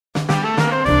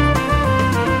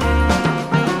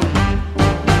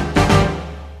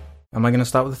Am I going to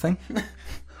start with the thing?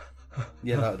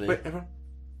 Yeah, that'll do. Wait, everyone.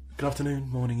 Good afternoon,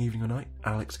 morning, evening, or night.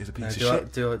 Alex is a piece of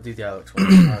shit. Do the Alex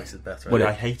one. Alex is better. Well,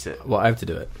 I hate it. Well, I have to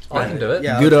do it. I can do it.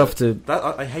 Yeah, Good after...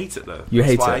 I hate it, though. You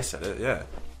hate That's why it? I said it, yeah.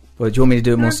 Well, do you want me to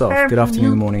do it myself? Good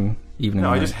afternoon, morning, evening,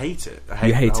 No, night. I just hate it. I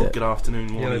You hate the whole it? Good afternoon,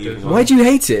 morning, I do. evening, or Why do you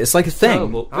hate it? It's like a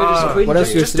thing. What What else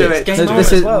are you Just supposed to do it. Game Just on This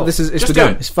do is it. well. it's Just do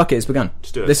begun. it. Fuck it, it's begun.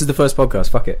 Just do it. This is the first podcast.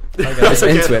 Fuck it. Okay. It's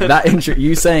into it. That intro,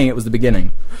 you saying it was the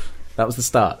beginning. That was the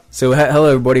start. So hello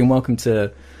everybody and welcome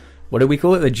to, what do we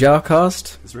call it? The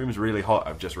JARCAST? This room is really hot,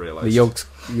 I've just realised. The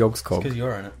Yogs Cog. Because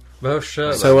you're in it. Well,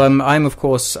 sure. So I'm of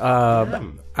course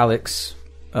Alex.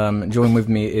 Joined with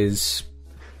me is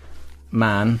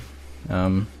Man.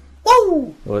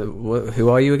 Woo! Who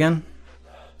are you again?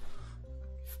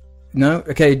 No?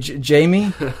 Okay,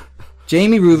 Jamie?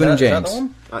 Jamie, Ruben and Is that James. the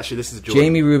one? Actually, this is Jordan.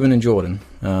 Jamie, Ruben and Jordan.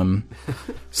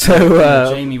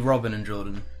 Jamie, Robin, and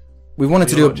Jordan. We wanted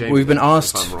to You're do not it. Jamie, We've been if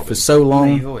asked I'm Robin. for so No, you've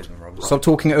long. always been Robin. Stop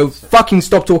talking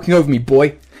over me,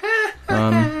 boy.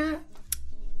 What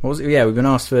was it? Yeah, we've been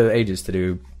asked for ages to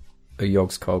do a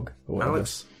Yogs Cog or whatever.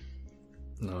 Alex.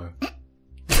 No.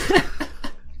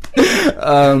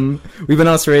 We've been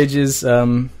asked for ages.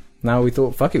 Now we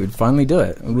thought, fuck it, we'd finally do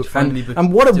it. finally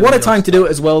And what do a it time to do it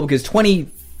as well, because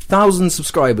 20,000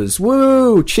 subscribers.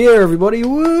 Woo! Cheer, everybody!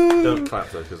 Woo! Don't clap,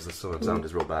 though, because the sound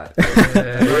is real bad.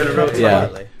 We're in a real Yeah.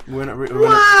 tightly.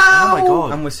 Oh my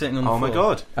god. And we're sitting on the Oh floor. my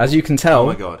god. As you can tell, Oh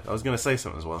my god. I was going to say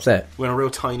something as well. Say it. We're in a real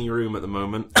tiny room at the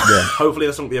moment. Yeah. Hopefully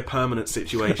this won't be a permanent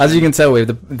situation. as you can tell,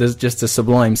 there's just a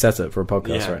sublime setup for a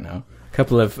podcast Yeah. right now. A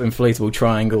couple of inflatable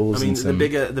triangles. I mean, and some,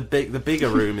 the bigger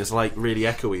room is like really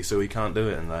echoey, so we can't do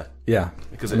it in there. yeah.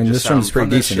 Because I it mean, just this room's sounds- pretty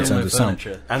And there's decent in still terms no of sound.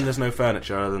 furniture. And there's no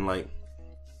furniture other than like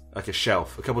a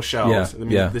shelf, a couple shelves. Yeah, I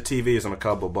mean, yeah. The TV is on a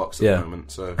cardboard box at Yeah. the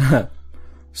moment, so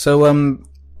So,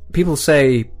 people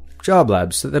say Job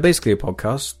Labs, they're basically a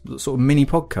podcast, sort of mini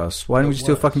podcast. Why don't we just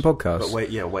do a fucking podcast? but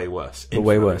way worse. But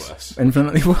way worse.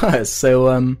 Infinitely worse.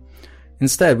 So,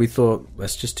 instead, we thought,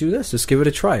 let's just do this. Let's give it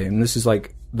a try. And this is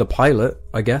like the pilot,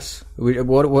 I guess. What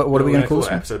are we going to call it?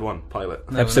 this? Episode 1, pilot.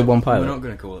 No, Episode we're not- 1 pilot. We're not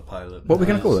going to call it pilot. What are we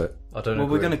going to call it? I don't know.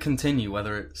 Well, we're going to continue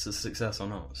whether it's a success or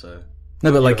not. So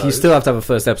No, but like, you still have to have a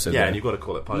first episode. Yeah, though. and you've got to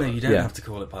call it pilot. no, you don't Yeah. have to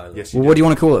call it pilot. Yes, you Well, do. what do you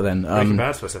want to call it then? Breaking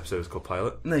Bad's first episode was called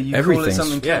pilot. No, you call it Everything's-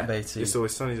 something Yeah, clickbaity. it's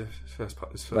always Sunny's first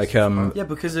part. Like, pilot. Yeah,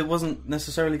 because it wasn't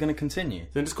necessarily going to continue.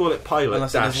 Then just call it pilot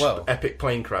Unless it dash does well. epic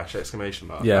plane crash exclamation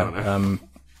mark. I don't know. Yeah,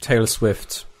 Taylor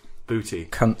Swift, Booty,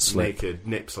 cunt slip, naked,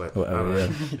 nip slip. whatever. Yeah.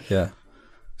 Yeah.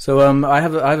 So, I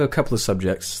have a couple of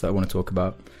subjects that I want to talk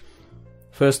about.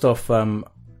 First off,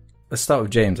 let's start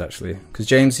with James, actually, because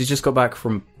James, he's just got back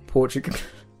from Portugal.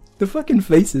 The fucking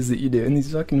faces that you do in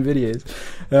these fucking videos.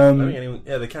 I don't think anyone,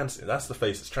 yeah, they can see. That's the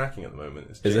face it's tracking at the moment.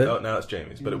 It's Is it? Oh, now it's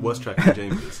Jamie's, but it was tracking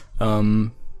James's.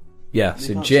 Yeah,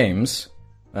 so James,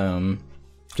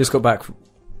 just got back.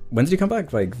 When did he come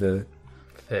back? Like the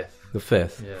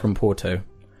 5th Yeah. from Porto.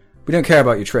 We don't care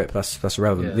about your trip. That's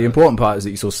irrelevant. Yeah. The important part is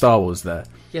that you saw Star Wars there.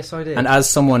 Yes, I did. And as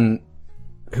someone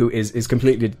who is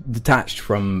completely detached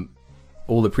from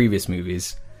all the previous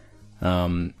movies,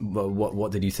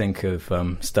 what did you think of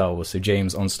Star Wars? So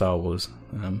James on Star Wars.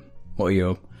 What are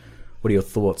your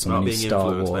thoughts on Not any being Star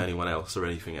influenced by Wars? anyone else or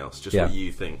anything else. Just Yeah. what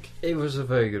you think. It was a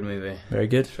very good movie. Very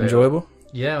good, Straight enjoyable,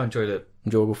 Yeah, I enjoyed it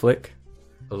enjoyable flick.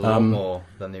 a lot more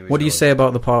than the original. What do you say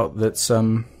about the part that's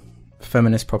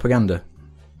feminist propaganda?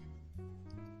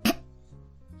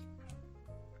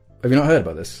 Have you not heard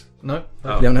about this? No. You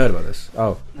haven't heard about this?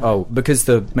 Oh, because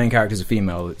the main character's a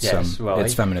female, it's Yes, well,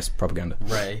 it's feminist propaganda.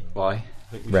 Ray. Why? I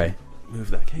think we Ray. should move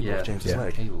that cable Yeah. off James's Yeah.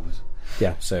 leg. Cables.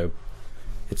 Yeah, so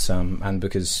it's and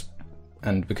because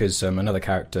another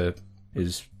character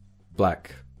is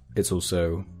black, it's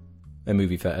also a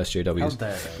movie for How SJWs.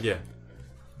 dare they? Yeah.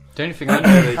 The only thing I How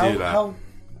know. do they do that?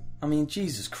 I mean,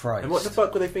 Jesus Christ. And what the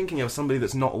fuck were they thinking of somebody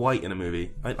that's not white in a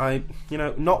movie?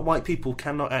 Not white people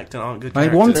cannot act and aren't good I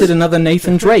characters. wanted another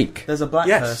Nathan Drake. There's a black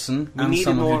Yes, person we and needed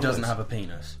someone more who of doesn't those. have a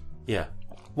penis. Yeah.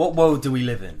 What world do we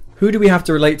live in? Who do we have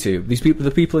to relate to? These people, the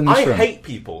people in this I room. hate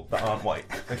people that aren't white,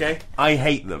 okay? I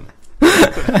hate them.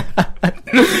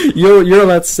 You're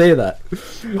allowed to say that.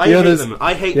 I Yeah, hate there's- them.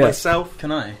 I hate yeah. myself.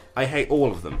 Can I? I hate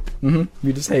all of them.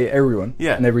 You just hate everyone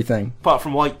Yeah. and everything. Apart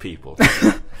from white people.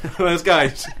 Those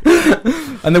guys.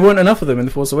 And there weren't enough of them in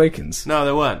The Force Awakens. No,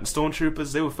 there weren't.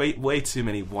 Stormtroopers, they were way too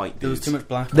many white There was dudes. too much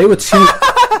black. They were too.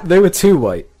 They were too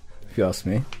white, if you ask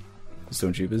me. The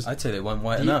Stormtroopers. I'd say they weren't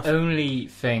white The enough. only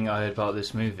thing I heard about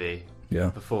this movie Yeah.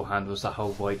 beforehand was that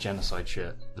whole white genocide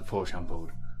shit that 4chan pulled.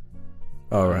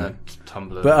 All And right. then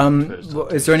Tumblr. But Twitter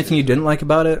started is there doing anything you shit. didn't like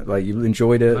about it? Like you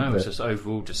enjoyed it? No, it was but just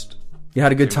overall just. you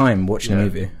had a good time watching the Yeah.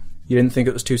 movie. You didn't think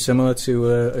it was too similar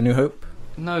to A New Hope?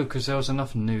 No, because there was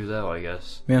enough new there, I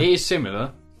guess. Yeah. It is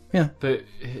similar. Yeah. But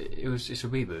it's a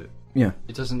reboot. Yeah.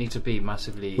 It doesn't need to be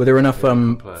massively... Were there enough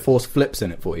complex. forced flips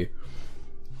in it for you?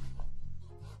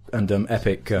 And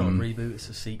epic... It's not a reboot, it's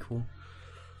a sequel.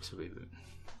 It's a reboot.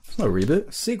 It's not a reboot,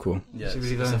 it's a sequel. Yeah, Is it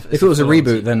really though? If it was a full-on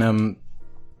reboot, sequel. then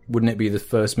wouldn't it be the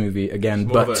first movie again?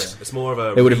 It's more of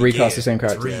a they would have re-gear. recast the same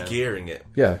character. It's re-gearing it.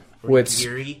 Yeah. Well, it's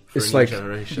Re-geary for it's a new like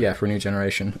generation. yeah, for a new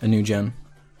generation, a new gen.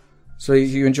 So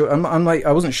you enjoy? I'm like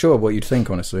I wasn't sure what you'd think,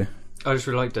 honestly. I just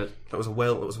really liked it. That was a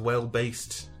well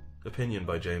based opinion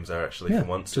by James there, actually, Yeah, for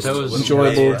once. just There was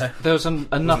enjoyable. There was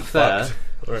enough there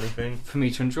or anything. for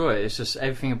me to enjoy it. It's just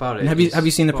everything about it. And have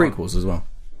you seen the fun. prequels as well?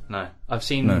 No, I've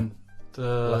seen No. the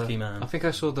Lucky Man. I think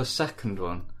I saw the second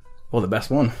one, Well, the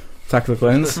best one, Attack of the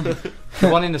Clones. the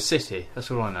one in the city.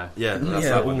 That's all I know. Yeah, that's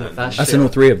Yeah, that one all then. of That's That's shit. in all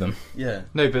three of them. Yeah.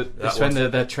 No, but That it's when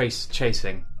was- they're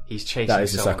chasing. He's chasing. That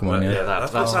is the someone. second one, yeah.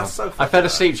 that's that's so I fucking fell bad.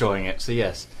 asleep during it, so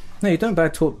yes. No, you don't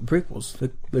bad talk prequels.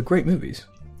 They're great movies.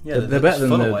 Yeah, they're better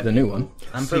full than of white the new people. one.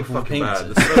 And so people with fucking bad.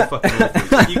 penises. It's so fucking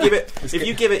awful. If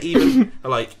you give it even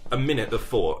like a minute of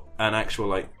thought and actual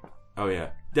like, oh yeah,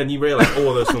 then you realise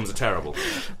all those films are terrible.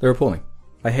 They're appalling.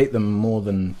 I hate them more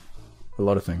than a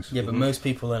lot of things. Yeah, but most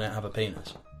people in it have a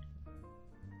penis.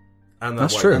 And they're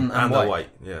That's white. true. And And they're white. white.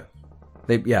 Yeah.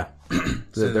 Yeah.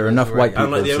 So there are enough they're white right. people.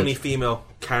 And like the to- only female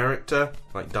character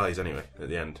like dies anyway at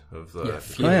the end of the Yeah,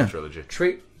 prequel yeah. trilogy.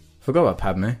 Treat. Forgot about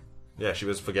Padme. Yeah, she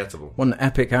was forgettable. What an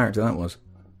epic character that was.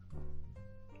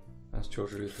 That's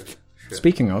George Lucas. Shit.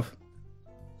 Speaking of,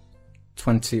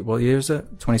 what year is it?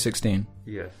 2016.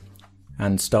 Yeah.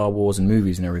 And Star Wars and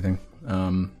movies and everything.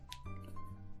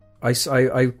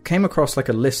 I came across like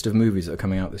a list of movies that are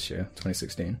coming out this year,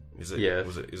 2016. Is it? Yeah.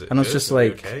 Is it? And I was good? just Are we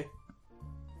like- okay?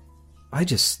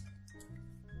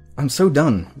 I'm so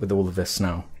done with all of this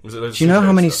now. Was it loads of Do you know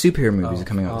how superhero many stuff? superhero movies are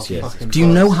coming out this year? fucking Do you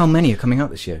know Christ. how many are coming out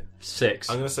this year? 6.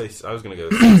 I'm gonna say I was gonna go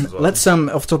with 6 as well. Let's off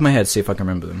the top of my head see if I can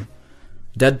remember them.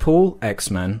 Deadpool,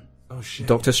 X-Men, Oh shit.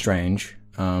 Doctor Strange.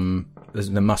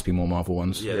 There must be more Marvel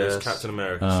ones. Yeah, there's Yes. Captain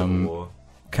America, Civil War,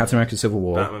 Captain America: Civil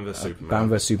War, Batman vs Superman. Batman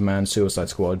vs Superman, Suicide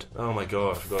Squad. Oh my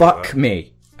god, I forgot Fuck about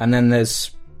me. And then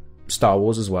there's Star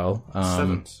Wars as well. that.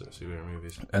 7 superhero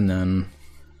movies. And then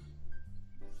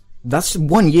that's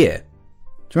 1 year.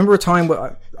 Do you remember a time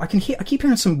where I keep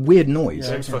hearing some weird noise?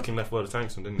 James fucking left World of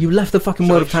Tanks on, didn't You left the fucking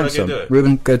Shall World I- of Tanks shall I on. go do it?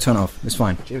 Ruben, go turn it off. It's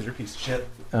fine. James, you're a piece of shit.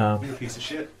 Uh, You're a piece of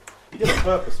shit. You did it on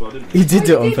purpose, well, didn't you? You did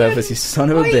do it on purpose, you son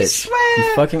of a bitch.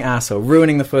 You fucking asshole.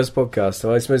 Ruining the first podcast.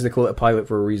 So I suppose they call it a pilot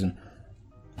for a reason.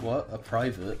 What? A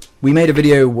private? We made a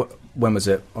video, when was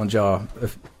it, on Jar,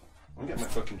 I'm getting my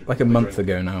fucking like a month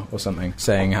ago now, or something,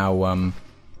 saying how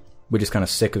we're just kind of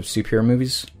sick of superhero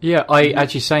movies. Yeah, I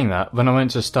actually saying that when I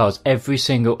went to Stars, every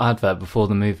single advert before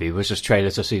the movie was just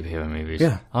trailers of superhero movies.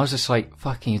 Yeah. I was just like,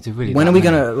 fucking, it's really. When that are we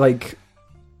many? gonna, like...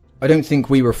 I don't think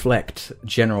we reflect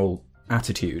general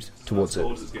attitude towards it.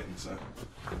 It's getting, so.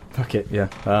 Fuck it, yeah.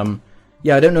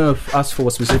 Yeah, I don't know if us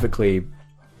four specifically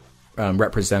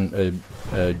represent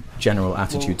a general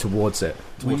attitude towards it.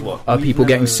 Towards what? Are We've people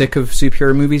getting never- sick of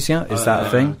superhero movies yet? Is that a I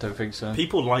thing? don't think so.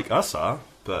 People like us are,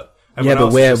 but Yeah, everyone but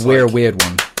else we're is just a like, weird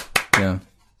one. Yeah,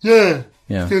 Yeah,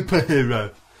 yeah.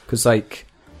 superhero. Because like,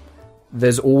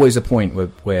 there's always a point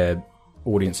where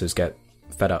audiences get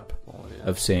fed up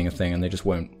of seeing a thing and they just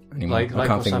won't anymore. Like I what's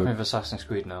can't think happening of with Assassin's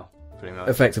Creed now, pretty much.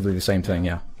 effectively the same thing.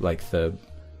 Yeah, like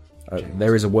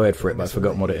there is a word for it, but I've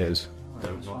forgotten what it is.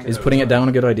 Is putting it down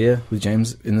a good idea with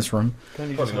James in this room?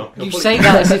 Probably not. You say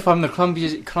that as if I'm the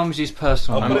clumsiest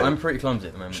person. I'll put it- I'm pretty clumsy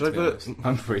at the moment. Should I to be put honest. it?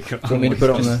 I'm pretty good. Do you want me to put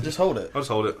it on the? Just hold it. I'll just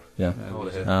hold it. Yeah. Hold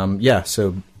it here. Yeah.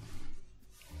 So.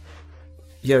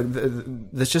 Yeah,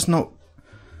 there's just not.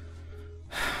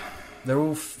 They're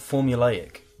all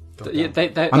formulaic. I'm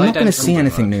not going to see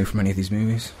anything new from any of these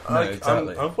movies. No,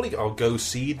 exactly. I'll go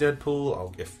see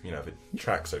Deadpool. If it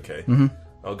tracks okay. Mm-hmm.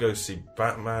 I'll go see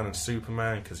Batman and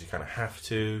Superman because you kind of have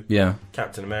to. Yeah,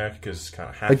 Captain America because kind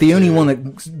of have like to. the only one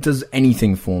that does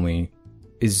anything for me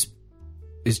is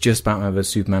just Batman vs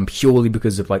Superman purely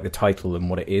because of like the title and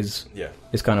what it is. Yeah.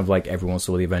 It's kind of like everyone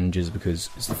saw the Avengers because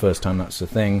it's the first time that's a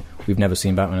thing. We've never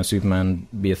seen Batman and Superman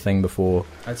be a thing before.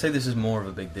 I'd say this is more of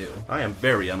a big deal. I am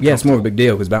very uncomfortable. Yeah, it's more of a big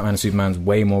deal because Batman and Superman's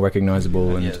way more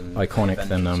recognizable and Yeah, iconic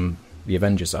than Avengers. The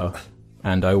Avengers are.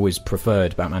 And I always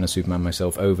preferred Batman and Superman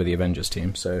myself over the Avengers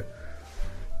team. So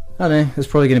I don't know. It's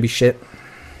probably going to be shit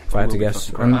if I had to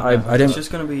guess. I It's don't.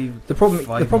 just going to be The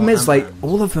problem is like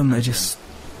all of them are just.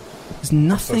 There's I'm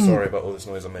so nothing. sorry about all this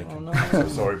noise I'm making. I'm so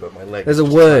sorry, but my leg. There's a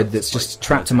is word just that's just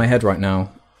trapped in my head right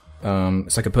now.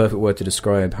 It's like a perfect word to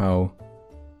describe how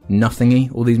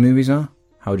nothingy all these movies are.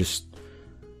 How just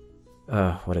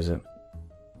what is it?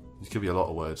 It could be a lot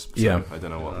of words. So Yeah. I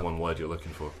don't know what one word you're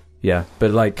looking for. Yeah,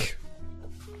 but like,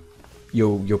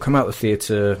 you'll come out the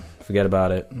theatre, forget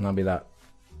about it, and that'll be that,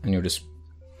 and you'll just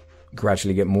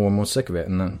gradually get more and more sick of it,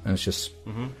 and it's just,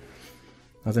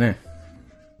 I don't know.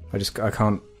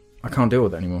 I can't deal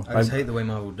with it anymore. I just hate the way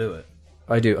Marvel do it.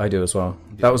 I do as well.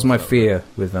 Yeah, That was my that fear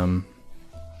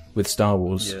with Star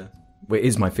Wars. Yeah. Well, it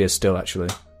is my fear still, actually,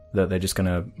 that they're just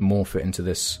gonna morph it into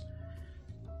this.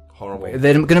 Horrible.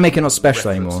 They're gonna make it not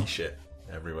special reference-y anymore. shit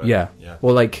everywhere. Yeah. Yeah.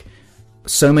 Well, like,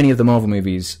 so many of the Marvel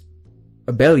movies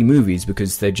are barely movies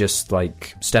because they're just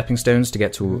like stepping stones to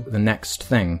get to the next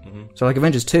thing. So, like,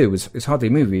 Avengers 2 is hardly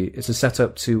a movie; it's a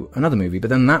setup to another movie. But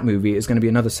then that movie is going to be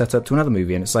another setup to another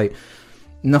movie, and it's like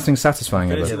nothing satisfying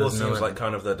Infinity ever. War there's no seems end. like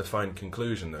kind of the defined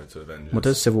conclusion, though, to Avengers. What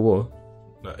does Civil War?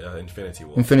 No, Infinity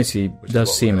War. Infinity Which is does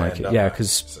what seem we're like gonna it, end yeah, up at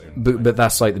because soon. but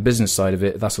that's like the business side of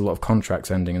it. That's a lot of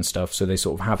contracts ending and stuff, so they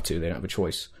sort of have to. They don't have a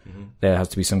choice. There has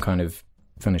to be some kind of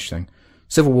finish thing.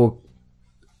 Civil War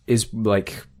is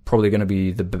like probably going to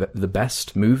be the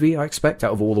best movie I expect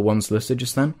out of all the ones listed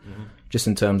just then, just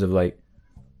in terms of like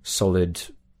solid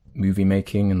movie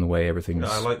making and the way everything's.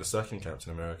 Yeah, I like the second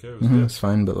Captain America. It was good. It's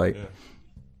fine, but like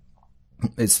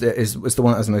it's the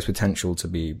one that has the most potential to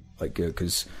be like good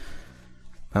because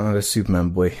Batman vs Superman,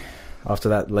 boy. After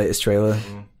that latest trailer,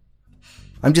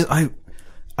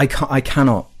 I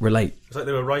cannot relate. It's like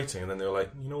they were writing and then they were like,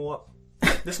 you know what?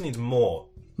 This needs more.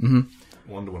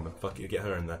 Wonder Woman, fuck you, get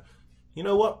her in there. You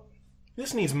know what?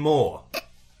 This needs more.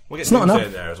 We'll get It's not Doomsday enough.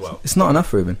 in there as well. It's not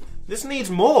enough, Ruben. This needs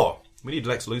more. We need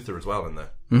Lex Luthor as well in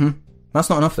there. That's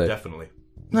not enough though. Definitely.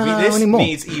 No, This we need more.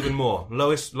 needs even more.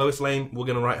 Lois Lane, we're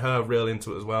going to write her real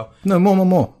into it as well. No, more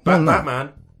than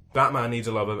that. Batman needs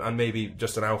a lover, and maybe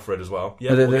just an Alfred as well.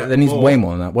 Yeah, But we'll get there needs more. way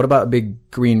more than that. What about a big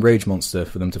green rage monster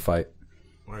for them to fight?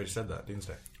 I already said that,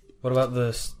 Doomsday. What about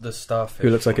the Starfish? Who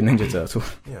looks like a Ninja Turtle?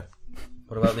 Yeah.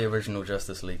 What about the original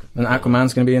Justice League? And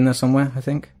Aquaman's going to be in there somewhere, I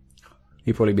think.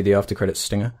 He'd probably be the after credits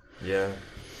stinger. Yeah.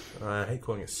 I hate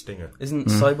calling it Stinger. Isn't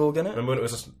Cyborg in it? Remember when it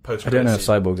was just post? I don't know if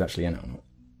Cyborg's actually in it or not.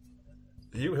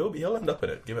 He'll end up in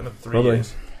it. Give it another 3 Probably.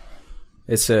 years.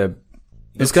 It's going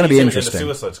to He's be in the interesting.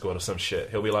 Suicide Squad or some shit.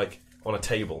 He'll be like on a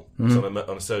table, on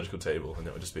a surgical table, and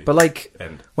it would just be. But like,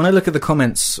 end. when I look at the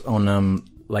comments on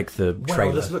like the Wow,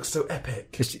 trailer, this looks so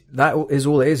epic. that is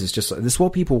all it is. It's just like, this is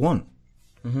what people want.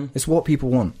 It's what people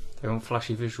want. They want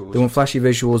flashy visuals. They want flashy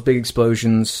visuals, big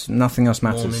explosions. Nothing else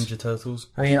More matters. Ninja Turtles.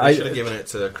 I mean, I should have given it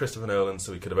to Christopher Nolan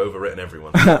so he could have overwritten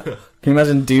everyone. can you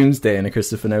imagine Doomsday in a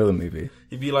Christopher Nolan movie?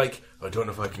 He'd be like, I don't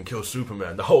know if I can kill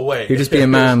Superman the whole way. He'd just be a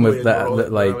man with Weird that moral-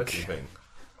 like. morality thing.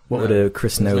 What would a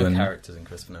Chris There's Nolan? no characters in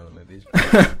Christopher Nolan movies.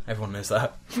 Everyone knows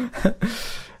that.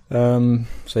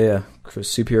 So yeah, for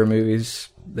superhero movies,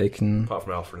 they can. Apart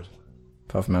from Alfred.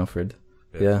 Apart from Alfred,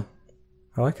 yeah,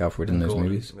 I like Alfred in those Gordon.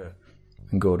 movies, Yeah.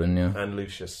 and Gordon, yeah. And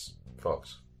Lucius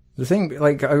Fox. The thing,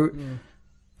 like,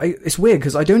 it's weird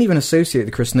because I don't even associate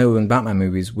the Chris Nolan Batman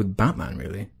movies with Batman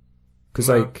really, because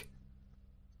No. like,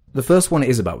 the first one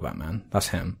is about Batman, that's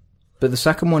him, but the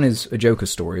second one is a Joker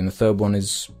story, and the third one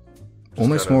is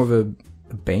almost kind more of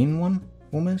a Bane one,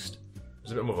 almost.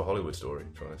 It's a bit more of a Hollywood story,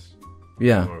 to be honest.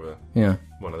 Yeah, More of a yeah.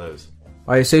 one of those.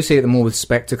 I associate them more with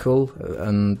spectacle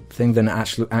and thing than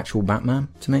actual Batman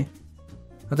to me.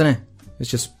 I don't know. It's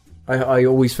just I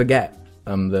always forget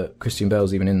that Christian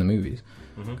Bale's even in the movies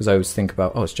because I always think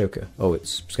about it's Joker,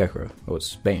 it's Scarecrow,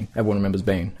 it's Bane. Everyone remembers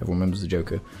Bane. Everyone remembers the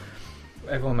Joker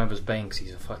Everyone remembers Bane because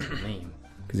he's a fucking meme.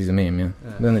 because he's a meme. Yeah.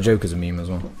 But then the Joker's a meme as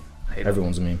well. I hate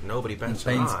Everyone's a meme. Nobody bats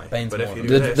an Bane's- eye. Bane's But if more you of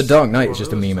do a- this, The Dark Knight or is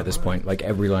just a those, meme at this right. point. Like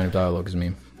every line of dialogue is a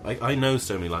meme. I know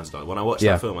so many lines of dialogue. When I watch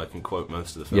Yeah. that film, I can quote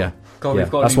most of the film. Yeah, God, yeah.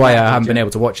 we've got a That's new why I map, haven't Jim. been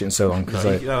able to watch it in so long because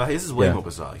This is way yeah. more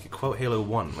bizarre. You could quote Halo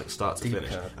 1, like start to Deep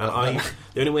finish. cut. And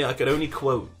the only way I could only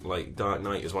quote like Dark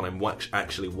Knight is when I'm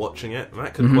actually watching it. And I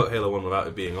could quote Halo 1 without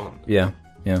it being on. yeah,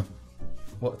 yeah,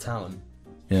 What talent.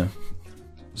 yeah.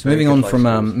 So Very moving good on life from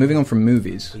skills. moving on from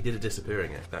movies. He did a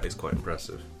disappearing act. That is quite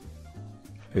impressive.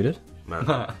 Who did? Man.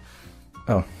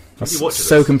 Oh, that's you watch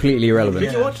so this? completely irrelevant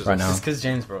Did you watch this? right now. Just because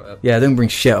James brought it up. Yeah, don't bring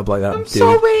shit up like that, dude.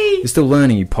 sorry! You're still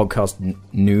learning, you podcast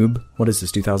noob. What is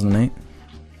this, 2008?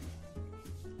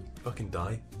 Fucking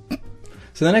die.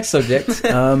 So the next subject,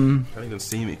 Can't even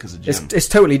see me because of Jim. it's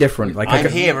totally different. Like I'm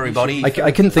here, everybody. I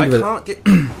couldn't think of it. Can't get.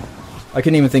 I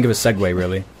couldn't even think of a segue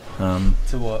really.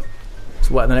 To what?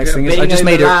 So what the next thing is?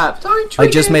 I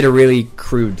just made a really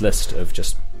crude list of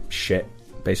just shit,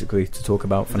 basically, to talk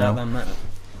about for now. That matter?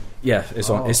 Yeah, it's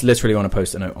on. It's literally on a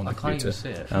post-it note on the I can't computer.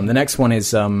 even see it. The next one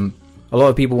is a lot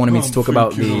of people wanted me to talk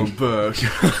about the.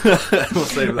 We'll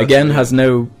save that Again, for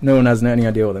no one has any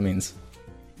idea what that means.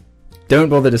 Don't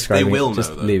bother describing. They will it. Just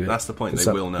know, though. leave it. That's the point, It's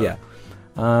they up- will know. Yeah.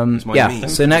 It's my meme.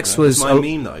 So next was It's my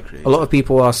meme that I created. a lot of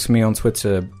people ask me on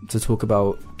Twitter to talk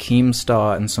about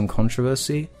Keemstar and some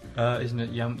controversy. Isn't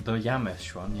it the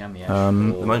Yamish one? Yamish.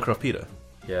 The Minecraft Peter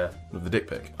Yeah. with the dick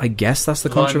pic. I guess that's the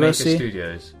Line Maker controversy.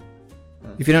 Studios.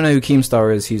 If you don't know who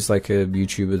Keemstar is, he's like a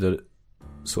YouTuber that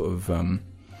sort of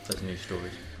That's news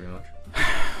stories, pretty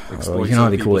much. well, you can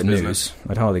hardly call it people's news. business.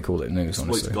 I'd hardly call it news, Exploits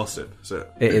honestly. gossip. So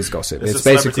It is gossip. it's It's a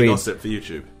celebrity basically gossip for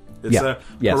YouTube. It's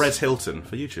yes. Perez Hilton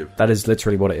for YouTube. that is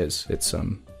literally what it is. It's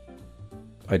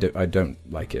I don't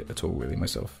like it at all, really,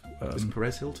 myself. Is it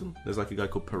Perez Hilton? There's like a guy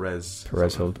called Perez.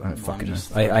 Perez something. Hilton. I don't fucking know.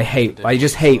 just I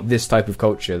just hate this type of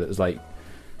culture that is like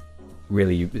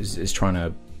really is trying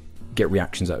to get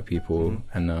reactions out of people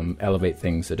and elevate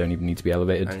things that don't even need to be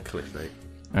elevated. And clickbait.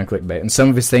 And clickbait. And some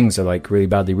of his things are like really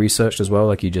badly researched as well.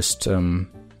 Like he just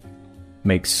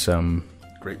makes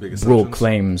Great big broad assumptions.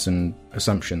 claims and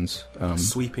assumptions,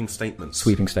 Sweeping statements.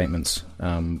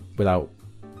 without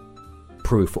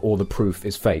proof, or the proof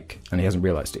is fake, and he hasn't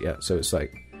realised it yet. So it's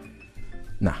like,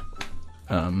 nah.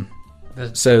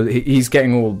 So he's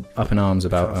getting all up in arms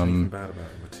about Can't say anything bad about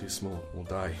him. We're too small. We'll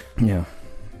die. yeah.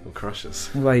 We'll crush us.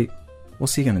 Like,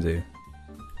 what's he gonna do?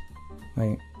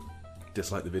 Like,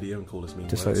 Dislike the video and call us mean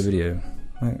dislike words. the video.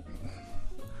 Like,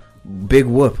 big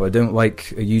whoop. I don't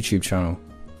like a YouTube channel.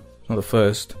 It's not the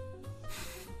first.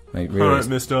 Like, really. Alright,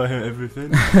 mister, I hate everything.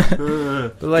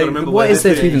 But like, what is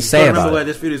there to even say remember about where it?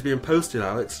 this video is being posted,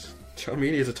 Alex. Do you know what I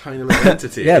mean? He's a tiny little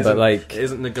entity. Yeah, It but isn't- like, it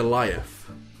isn't the Goliath.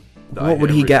 that I what would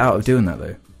hate he get everything. out of doing that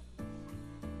though?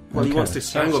 Well, he Okay. wants to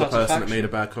strangle the person that Satisfaction. made a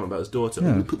bad comment about his daughter. Yeah.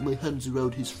 Let me put my hands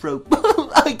around his throat.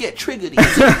 I get triggered.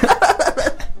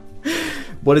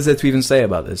 What is there to even say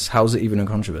about this? How's it even a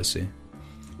controversy?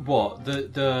 What?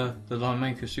 The Line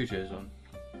Maker Studios one?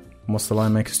 What's the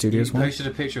Line Maker He Studios one? posted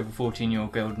a picture of a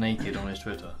 14-year-old girl naked on his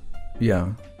Twitter.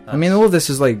 Yeah. I mean, all of this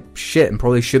is like shit and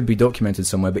probably should be documented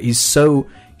somewhere, but he has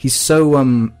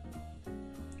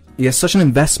such an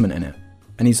investment in it,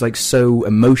 and he's like so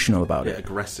emotional about Yeah, it.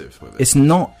 aggressive with it. It's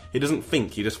not. He doesn't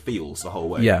think, he just feels the whole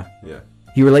way. Yeah. Yeah.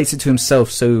 He relates it to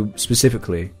himself so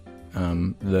specifically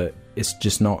that it's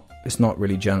just not. It's not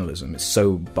really journalism. It's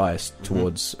so biased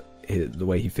towards the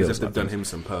way he As feels. if they've about done things. him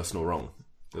some personal wrong.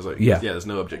 There's like, Yeah. there's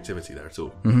no objectivity there at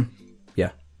all. Yeah,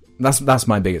 that's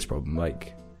my biggest problem.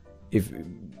 Like,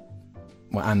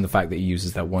 and the fact that he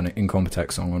uses that one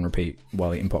Incompetech song on repeat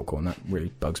while eating popcorn, that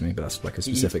really bugs me. But that's like a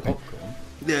specific thing.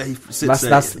 Yeah, he sits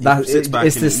That's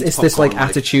it's this like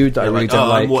attitude that I really don't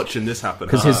like. I'm watching this happen.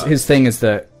 Because his thing is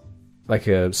that like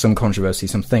some controversy,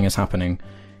 something is happening,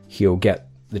 he'll get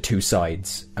the two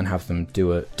sides and have them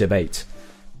do a debate,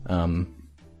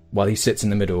 while he sits in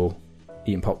the middle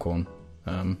eating popcorn,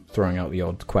 throwing out the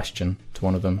odd question to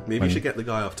one of them. Maybe you should get the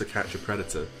guy off To Catch a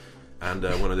Predator and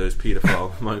one of those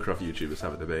paedophile Minecraft YouTubers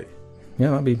have a debate. Yeah,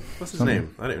 that'd be. What's his something.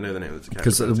 name? I don't even know the name of the To Catch a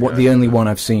Because Predator guy. the only one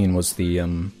I've seen was the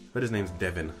But his name's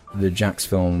Devin. Jax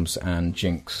Films and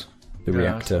Jinx, the Yeah,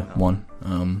 reactor I saw that.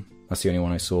 one. That's the only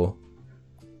one I saw,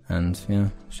 and yeah,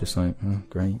 it's just like, oh,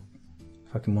 great,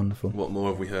 fucking wonderful. What more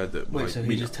have we heard that? Wait, like, so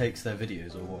we- he just takes their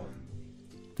videos or what?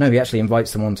 No, he actually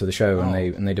invites them onto the show, Oh.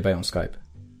 and they debate on Skype,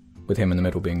 with him in the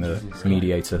middle being the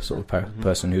mediator sort of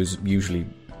person who's usually,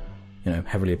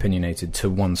 heavily opinionated to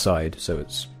one side. So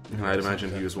it's I'd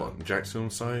imagine he was what,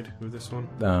 Jackson's side with this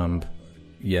one.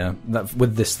 yeah, that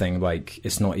with this thing, like,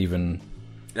 it's not even.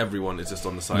 Everyone is just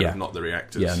on the side Yeah. of not the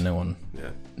reactors. Yeah, no one Yeah.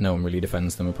 really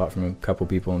defends them apart from a couple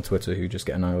people on Twitter who just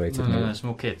get annihilated. No,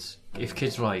 small kids. If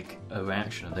kids like a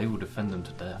reactioner, they will defend them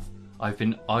to death. I've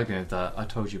been arguing with that. I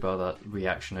told you about that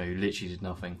reactioner who literally did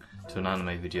nothing to an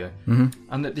anime video.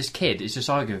 And that this kid is just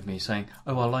arguing with me saying,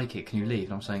 "Oh, I like it, can you leave?"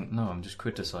 And I'm saying, "No, I'm just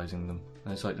criticising them."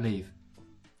 And it's like, leave.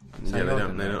 So Yeah, you they argue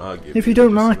don't with argue. If you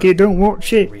don't Just like it, don't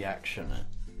watch it. Reactioner.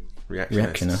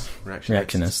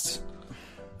 Reactionists.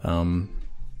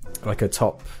 Like a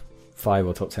top 5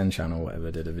 or top 10 channel, whatever,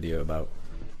 did a video about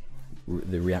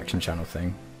the reaction channel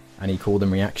thing, and he called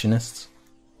them reactionists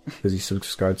because he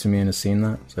subscribed to me and has seen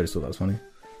that. So I just thought that was funny.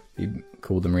 He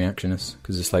called them reactionists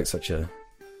because it's like such a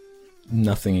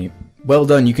nothing. Well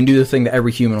done, you can do the thing that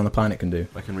every human on the planet can do.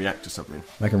 I can react to something.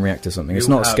 I can react to something. It's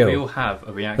We all not a have- skill. We all have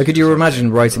a reaction. Like, could to you something.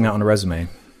 imagine writing that on a resume?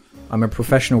 I'm a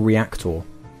professional reactor.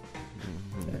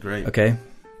 Great. Okay,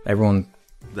 everyone.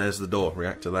 There's the door.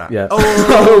 React to that. Yeah.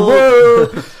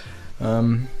 Oh!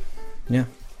 Yeah.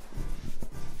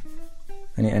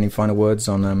 Any final words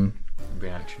on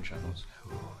reaction channels?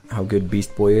 how good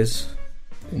Beast Boy is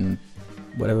in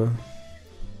whatever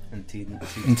And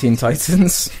in Teen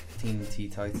Titans? Teen T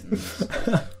Titans.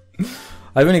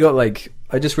 I've only got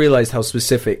I just realised how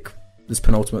specific this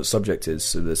penultimate subject is,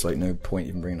 so there's no point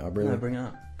even bringing it up really. No, bring it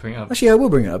up. Bring it up. Actually, I will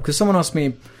bring it up because someone asked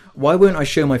me, why won't I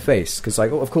show my face? Because,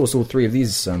 like, of course, all three of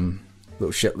these little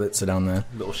shitlets are down there.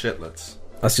 Little shitlets.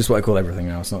 That's just what I call everything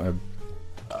now. It's not a...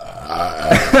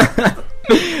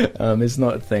 it's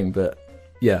not a thing, but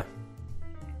yeah.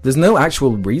 There's no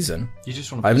actual reason. You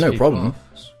just want to I have no problem.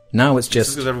 Off. Now it's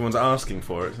just... because everyone's asking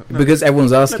for it. No. Because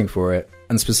everyone's asking for it,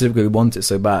 and specifically want it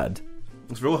so bad.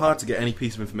 It's real hard to get any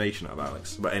piece of information out of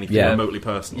Alex about anything Yeah. remotely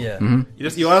personal. Yeah.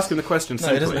 You ask him the question No,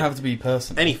 simply. it doesn't have to be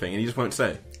personal. anything, and he just won't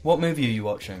say. What movie are you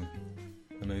watching?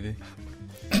 A movie?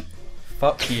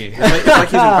 Fuck you. It's like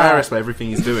he's embarrassed by everything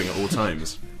he's doing at all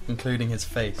times. Including his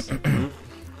face.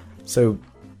 So,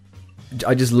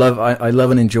 I just love... I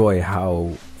love and enjoy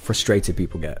how frustrated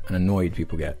people get and annoyed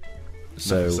people get.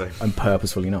 So, Never say. I'm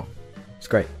purposefully not. It's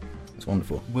great. It's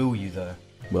wonderful. Will you, though?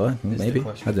 Well, maybe. the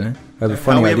question. I don't know. I have a How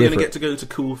funny are we ever idea going for to it. get to go to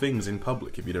cool things in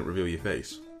public if you don't reveal your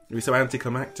face? It'd be so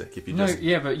anticlimactic if you No, just...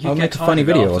 yeah, but you I'll get make a tired funny of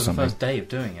it video after or the something. first day of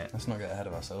doing it. Let's not get ahead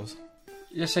of ourselves.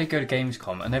 Let's say go to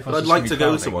Gamescom and But everyone's I'd just like gonna to be go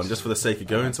crowding. to one just for the sake of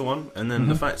going to one, and then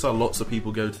the facts are lots of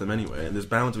people go to them anyway, and there's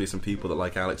bound to be some people that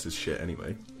like Alex's shit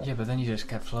anyway. Yeah, but then you just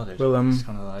get flooded. Well, it's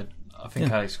kind of like, I think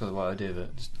yeah. Alex got the right idea of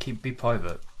it. Just be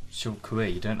private. It's your career.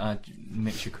 You don't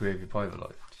mix your career with your private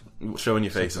life. Showing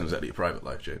your face isn't exactly your private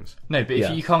life, James. No, but if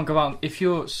Yeah. you can't go out, if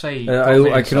you're say,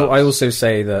 I also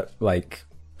say that, like,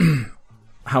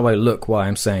 how I look while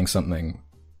I'm saying something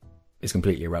is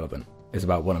completely irrelevant. It's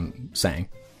about what I'm saying,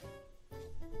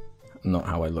 not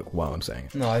how I look while I'm saying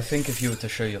it. No, I think if you were to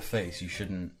show your face, you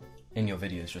shouldn't, in your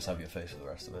videos, just have your face for the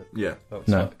rest of it. Yeah. That would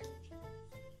No. suck.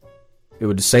 It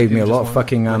would save me a People lot just of want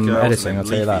fucking Like, what's his editing. name? I'll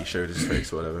tell you Leafy that. showed his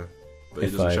face or whatever. But he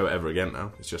If doesn't I- show it ever again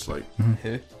now. It's just like...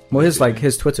 Who? Well,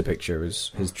 his Twitter picture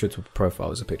is his Twitter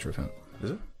profile is a picture of him.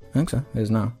 Is it? I think so. It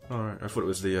is now. Alright, I thought it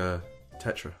was the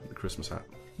Tetra, the Christmas hat.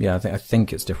 Yeah, I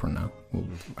think it's different now, well,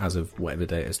 as of whatever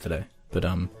day it is today. But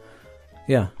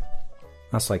yeah,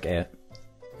 that's like it.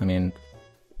 I mean,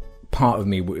 part of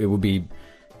me it would be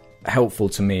helpful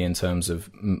to me in terms of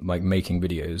like making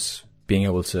videos, being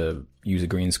able to use a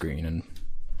green screen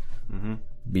and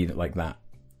be like that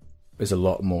is a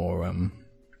lot more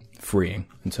freeing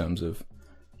in terms of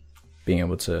being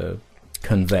able to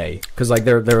convey. Because like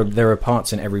there are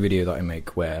parts in every video that I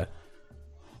make where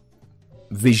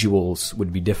visuals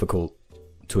would be difficult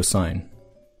to assign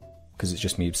because it's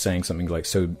just me saying something like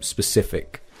so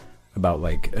specific about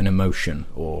like an emotion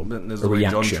or There's a the way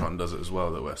reaction. JonTron does it as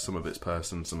well, though, where some of it's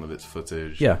person, some of it's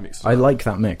footage. Yeah, mixed I up. like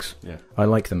that mix. Yeah. I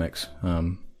like the mix.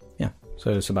 Yeah,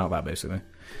 so it's about that basically.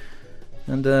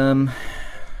 And I've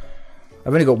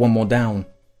only got one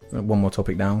more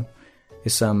topic down.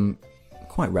 It's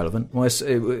quite relevant. Well,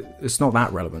 it's not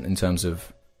that relevant in terms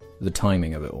of the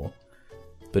timing of it all,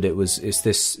 but it's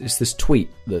this tweet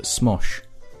that SMOSH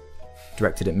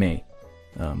directed at me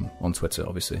on Twitter,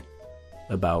 obviously,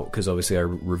 about because obviously I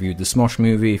reviewed the SMOSH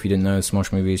movie. If you didn't know, the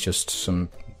SMOSH movie is just some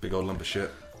Big old lump of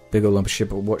shit. big old lump of shit.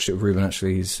 But watched it with Ruben.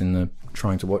 Actually, he's in the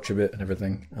trying to watch a bit and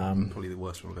everything. Probably the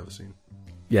worst one I've ever seen.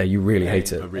 Yeah, you really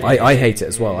hate it. I really I hate it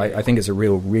as well. I think it's a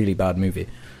really bad movie.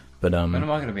 But When am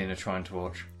I going to be in a trying to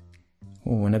watch?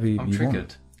 well, whenever you I'm want.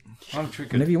 triggered. I'm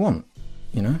triggered. Whenever you want,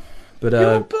 you know.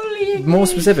 But more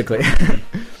specifically,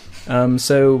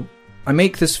 so I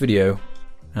make this video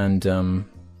and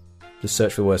the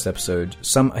search for the worst episode.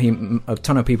 A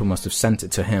ton of people must have sent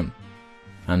it to him,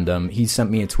 and he sent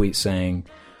me a tweet saying,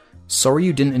 "Sorry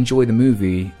you didn't enjoy the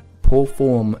movie. Poor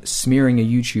form smearing a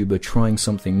YouTuber trying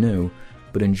something new,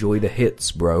 but enjoy the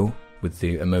hits, bro." With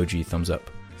the emoji thumbs up.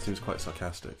 Seems quite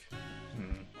sarcastic.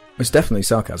 It's definitely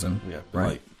sarcasm. Yeah, but Right.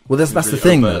 like, Well, that's seems the really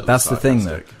thing, though. overtly That's the thing, though.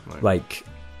 sarcastic. Like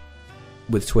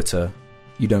with Twitter,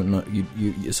 you don't know. You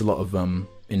it's a lot of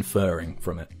inferring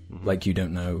from it. Like you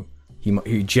don't know.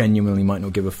 He genuinely might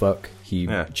not give a fuck. He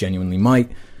genuinely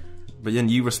might. But then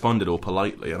you responded all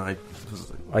politely, and I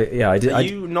was like, I did. are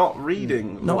you not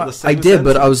reading? No, all the I same did,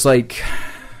 but I sentence? was like,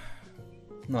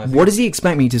 No, I think what does he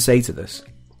expect me to say to this?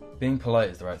 being polite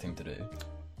is the right thing to do.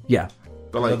 Yeah,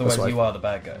 But like, Otherwise, what you are the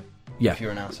bad guy. yeah, If you're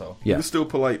an asshole. he yeah. was still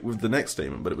polite with the next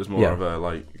statement, but it was more Yeah. of a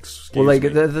like, excuse Well, like me.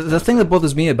 the thing that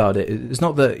bothers me about it is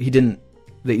not that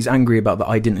he's angry about that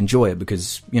I didn't enjoy it,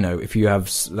 because you know if you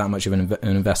have that much of an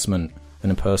investment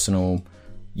and a personal,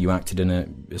 you acted in it,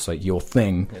 it's like your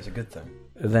thing. Yeah, it's a good thing.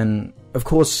 Then of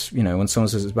course you know when someone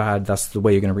says it's bad, that's the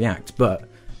way you're going to react. But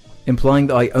implying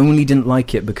that I only didn't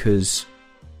like it because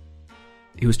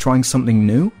he was trying something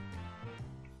new,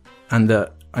 and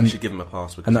that you should give him a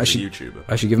pass because and that he's a I YouTuber.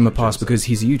 I should give him a pass Jensen. because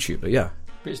he's a YouTuber. Yeah,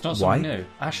 But it's not Why? something new.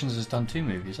 Ashens has done 2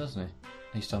 movies, hasn't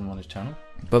he? He's done one on his channel.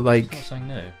 but It's like, not something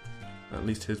new. At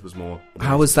least his was more.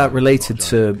 How is that related not a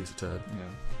giant to- piece of turd. Yeah.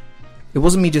 it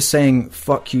wasn't me just saying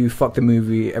fuck you, fuck the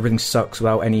movie, everything sucks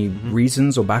without any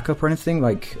reasons or backup or anything.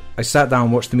 Like, I sat down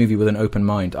and watched the movie with an open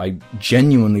mind. I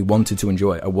genuinely wanted to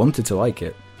enjoy it. I wanted to like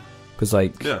it. Because,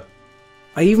 like,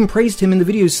 I even praised him in the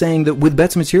videos saying that with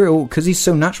better material, because he's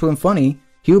so natural and funny,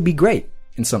 he would be great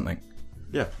in something.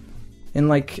 Yeah. In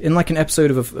like an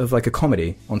episode of like a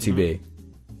comedy on TV.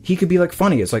 He could be like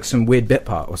funny as like some weird bit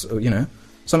part or, you know,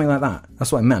 something like that.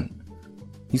 That's what I meant.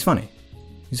 He's funny.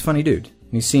 He's a funny dude.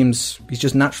 And he's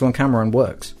just natural on camera and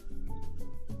works.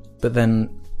 But then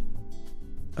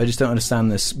I just don't understand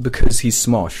this because he's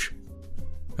Smosh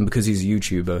and because he's a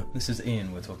YouTuber. This is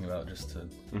Ian we're talking about, just to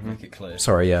make it clear.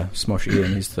 Sorry, yeah, Smosh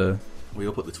Ian, he's the...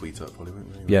 We'll put the tweet up, probably,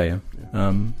 won't we? Yeah.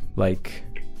 Like...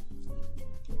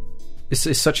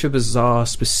 It's such a bizarre,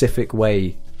 specific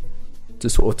way to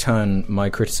sort of turn my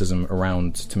criticism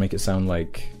around to make it sound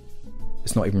like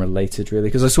it's not even related, really.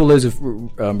 Because I saw loads of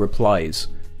replies,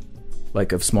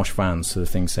 like, of Smosh fans to the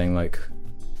thing saying, like,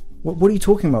 what are you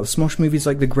talking about? The Smosh movie's,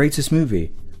 like, the greatest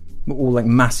movie. We're all, like,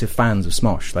 massive fans of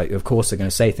Smosh. Like, of course they're going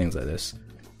to say things like this.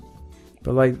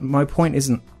 But, like, my point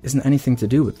isn't anything to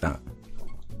do with that.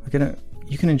 Like,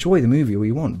 you can enjoy the movie all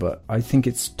you want, but I think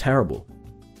it's terrible.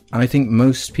 And I think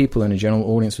most people in a general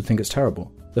audience would think it's terrible.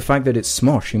 The fact that it's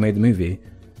Smosh who made the movie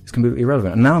is completely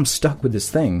irrelevant. And now I'm stuck with this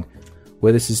thing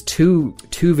where this is two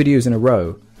videos in a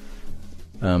row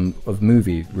of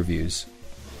movie reviews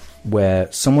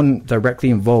where someone directly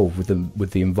involved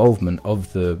with the involvement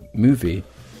of the movie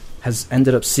has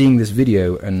ended up seeing this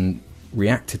video and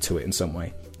reacted to it in some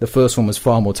way. The first one was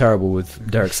far more terrible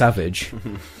with Derek Savage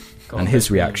and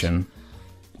his reaction.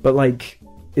 But, like...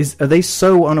 Are they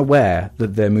so unaware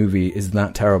that their movie is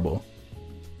that terrible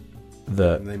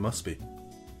that they must be?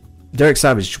 Derek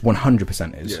Savage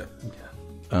 100% is. Yeah.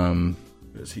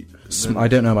 I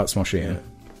don't know about Smosh Ian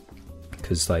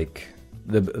because like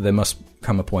there must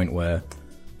come a point where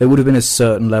there would have been a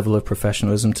certain level of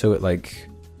professionalism to it. Like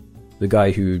the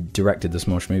guy who directed the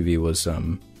Smosh movie was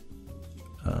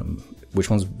which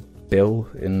one's Bill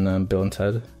in Bill and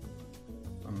Ted?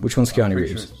 Which one's Keanu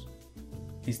Reeves? Sure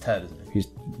he's Ted, isn't he?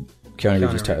 Keanu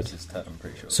Reeves is Ted. I'm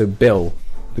pretty sure. So Bill,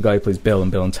 the guy who plays Bill in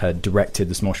Bill and Ted, directed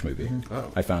the Smosh movie.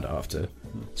 I found out after.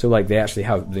 So like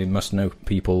they must know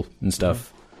people and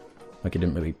stuff. Like it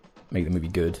didn't really make the movie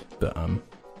good, but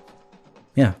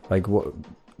yeah. Like what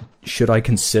should I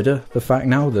consider the fact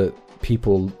now that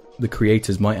the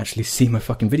creators might actually see my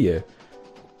fucking video?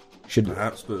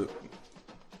 Perhaps, but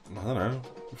I don't know.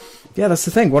 Yeah, that's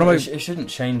the thing. What am I? It shouldn't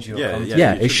change your.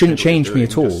 Yeah, it shouldn't change me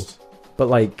at all. But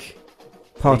like.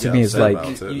 Part of me is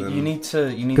like you need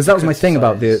to because that was my thing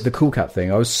about the Cool Cat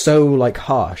thing. I was so like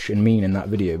harsh and mean in that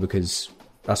video because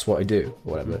that's what I do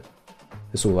or whatever.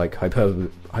 It's all like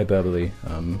hyperbole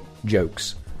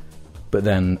jokes. But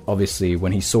then obviously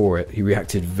when he saw it, he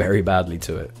reacted very badly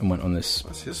to it and went on this.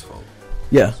 That's his fault.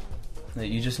 Yeah.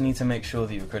 You just need to make sure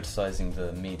that you're criticising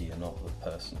the media, not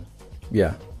the person.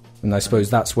 Yeah, and I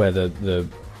suppose that's where the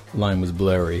line was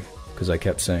blurry because I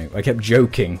kept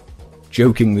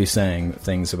jokingly saying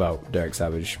things about Derek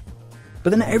Savage. But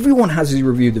then everyone has who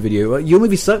reviewed the video. Like, your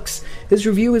movie sucks. His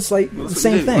review is like the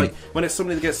same thing. Like, when it's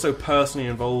somebody that gets so personally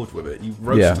involved with it, you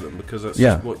roast them because that's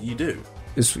just what you do.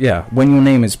 When your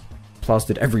name is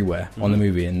plastered everywhere on the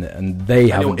movie and they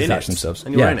haven't detached themselves.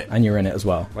 And you're in it. And you're in it as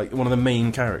well. Like one of the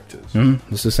main characters.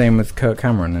 Mm-hmm. It's the same with Kirk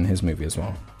Cameron and his movie as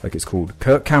well. Like it's called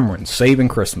Kirk Cameron Saving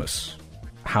Christmas.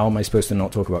 How am I supposed to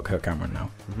not talk about Kirk Cameron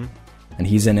now? Mm-hmm. And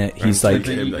he's in it. He's like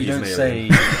you don't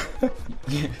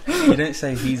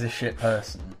say he's a shit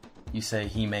person. You say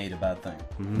he made a bad thing.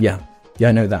 Mm-hmm. Yeah,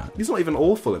 I know that. He's not even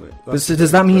awful in it.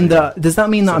 Does that mean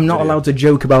that I'm not allowed to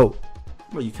joke about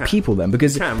people then?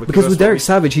 Because with Derek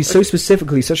Savage, he's so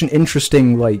specifically such an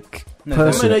interesting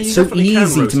person. It's so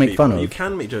easy to make fun of. You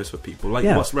can make jokes with people. Like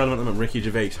what's relevant at the moment? Ricky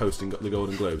Gervais hosting the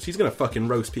Golden Globes. He's going to fucking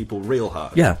roast people real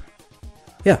hard. Yeah.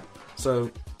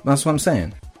 So that's what I'm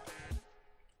saying.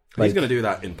 He's going to do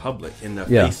that in public, in their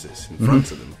faces, in front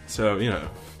of them. So,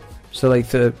 So,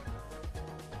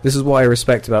 this is what I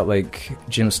respect about,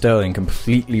 Jim Sterling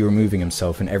completely removing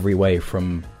himself in every way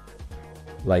from,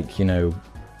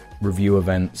 review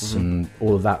events and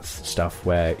all of that stuff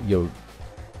where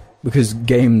because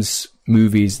games,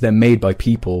 movies, they're made by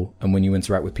people, and when you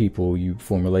interact with people, you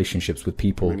form relationships with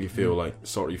people. When you feel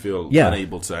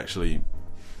unable to actually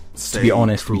to be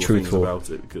honest, be truthful about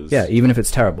it. Because even if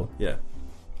it's terrible. Yeah.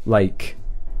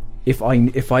 If I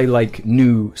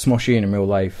knew Smosh Ian in real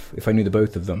life, if I knew the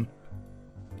both of them,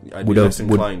 I'd be less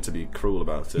inclined to be cruel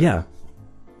about it. Yeah,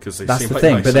 because that's the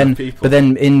thing. But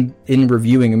then, in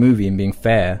reviewing a movie and being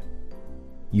fair,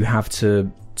 you have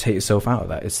to take yourself out of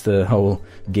that. It's the whole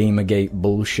Gamergate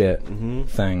bullshit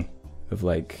thing of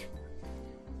like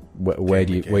where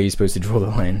are you supposed to draw the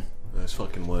line? Those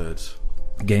fucking words.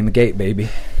 Gamergate, baby.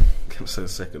 I'm so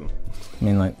sick of them. I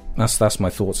mean, like that's my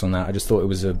thoughts on that. I just thought it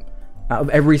was out of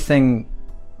everything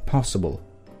possible.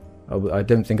 I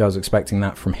don't think I was expecting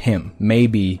that from him.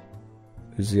 Maybe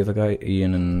who's the other guy?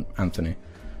 Ian and Anthony.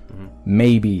 Mm-hmm.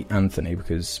 Maybe Anthony,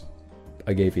 because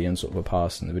I gave Ian sort of a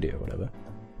pass in the video or whatever.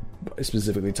 But I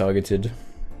specifically targeted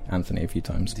Anthony a few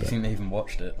times. Do you think they even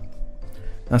watched it?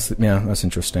 That's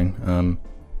interesting.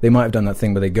 They might have done that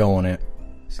thing where they go on it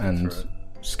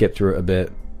skip through it a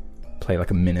bit, play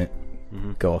like a minute,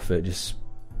 go off it, just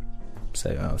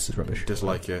say, "Oh, this is rubbish."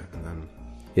 Dislike it, and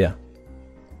then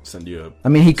send you. I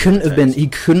mean, he couldn't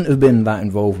have been that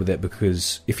involved with it,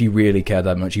 because if he really cared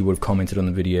that much, he would have commented on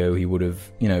the video. He would have,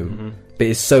 But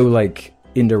it's so like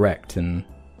indirect and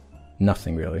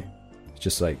nothing really. It's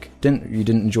just like you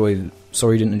didn't enjoy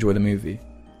the movie.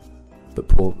 But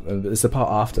Paul, it's the part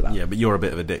after that. Yeah, but you're a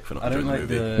bit of a dick for not enjoying the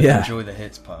movie. I don't like the enjoy the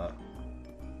hits part.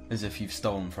 As if you've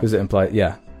stolen from. Because it implies,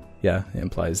 it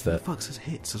implies that. The fuck says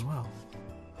hits as well.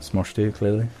 SMOSH do,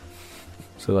 clearly.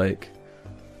 So like,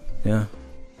 yeah,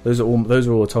 those are all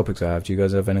the topics I have. Do you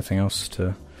guys have anything else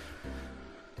to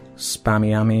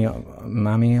mammy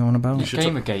on about? Is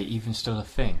Gamergate even still a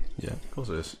thing? Yeah, of course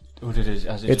it is. Or did it,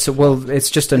 it's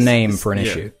just a name for an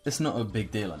issue. It's not a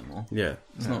big deal anymore. Yeah,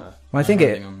 it's not. Well, I think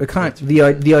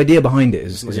the idea behind it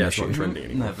is an issue. It's not trendy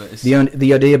anymore. No, but it's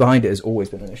the idea behind it has always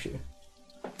been an issue.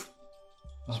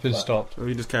 It's been stopped. Well,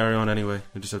 you just carry on anyway.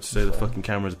 You just have to say the fucking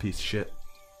camera's a piece of shit.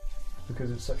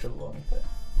 Because it's such a long thing.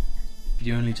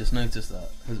 You only just noticed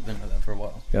that. Has it been like that for a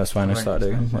while? Yeah, that's fine. I started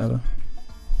doing whatever.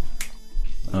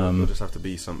 You'll just have to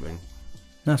be something.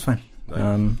 No, that's fine. Like,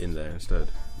 in there instead,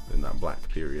 in that black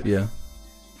period. Yeah.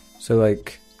 So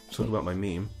like, talk about my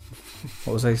meme.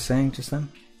 What was I saying just then?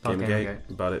 Gamergate,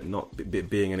 about it not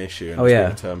being an issue and being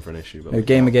a term for an issue. But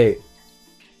Gamergate.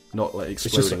 Not like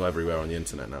exploding everywhere on the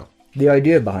internet now. The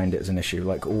idea behind it is an issue,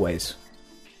 like always.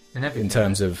 In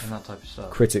terms of that type of stuff.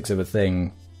 Critics of a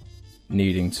thing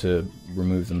needing to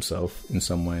remove themselves in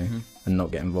some way and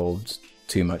not get involved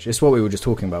too much. It's what we were just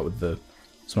talking about with the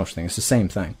SMOSH thing. It's the same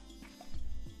thing.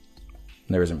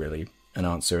 There isn't really an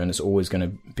answer, and it's always going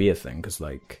to be a thing, because,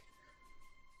 like,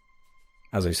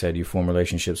 as I said, you form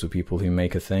relationships with people who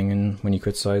make a thing, and when you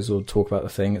criticize or talk about the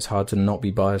thing, it's hard to not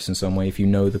be biased in some way if you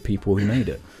know the people who made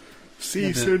it.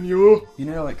 Si, senor. You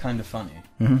know, like, kind of funny.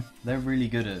 They're really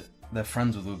good at. They're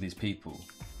friends with all these people.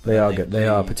 They are good. They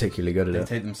are particularly good at it. They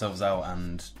take themselves out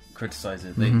and criticize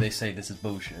it. They say this is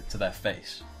bullshit to their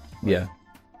face. Yeah.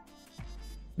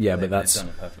 Yeah, but that's they've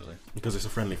done it perfectly. Because it's a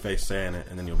friendly face saying it,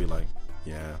 and then you'll be like,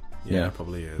 yeah, it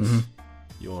probably is.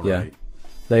 You're right.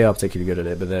 They are particularly good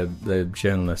at it, but they're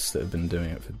journalists that have been doing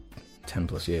it for 10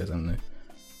 plus years, haven't they?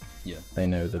 Yeah. They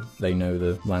know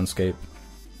the landscape.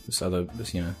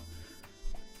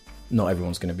 Not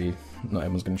everyone's going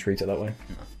to treat it that way.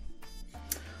 No.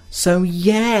 So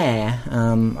yeah,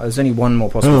 there's only one more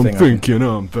possible thing.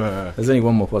 I'm bad. There's only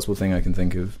one more possible thing I can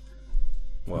think of.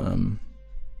 What?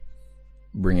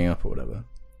 Bringing up or whatever.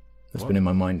 That's been in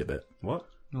my mind a bit. What?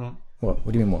 No. What?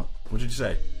 What do you mean what? What did you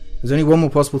say? There's only one more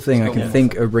possible thing I can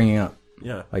think of bringing up.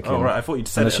 Yeah. Right. I thought you'd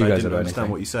said it. And I didn't understand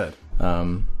what you said.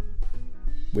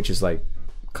 Which is like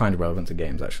kind of relevant to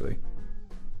games actually,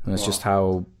 and it's just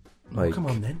how like. Oh, come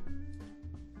on then.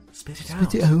 Spit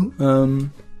it out.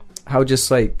 How just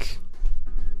like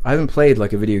I haven't played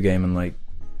like a video game in like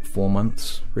 4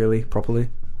 months really properly.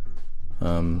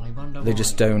 They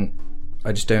just don't.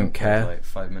 I just don't care. Like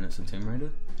 5 minutes of Tomb Raider.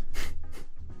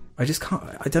 I just can't.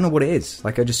 I don't know what it is.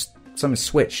 Like something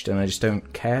switched and I just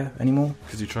don't care anymore.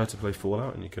 Because you tried to play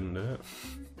Fallout and you couldn't do it.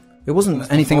 It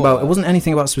wasn't anything about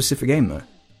a specific game though.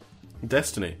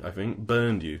 Destiny, I think,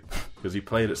 burned you because you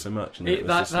played it so much. And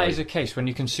that is a case when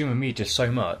you consume a media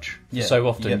so much, so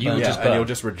often, you will just burn. And you'll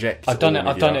just reject. I've done it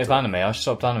with anime. I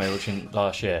stopped anime watching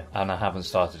last year, and I haven't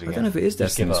started again. I don't know if it is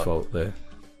Destiny's fault though,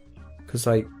 because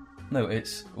like no,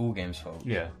 it's all games' fault.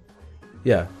 Yeah.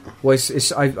 Well,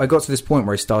 I got to this point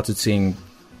where I started seeing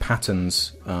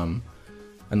patterns and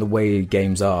the way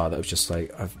games are. That was just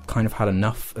like I've kind of had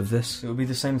enough of this. It would be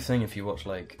the same thing if you watch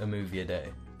like a movie a day.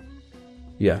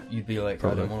 Yeah, you'd be like,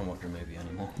 probably. I don't want to watch a movie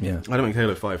anymore. Yeah, I don't think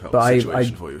Halo 5 helped the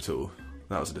situation for you at all.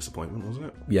 That was a disappointment, wasn't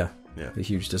it? Yeah, a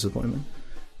huge disappointment.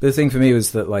 But the thing for me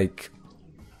was that like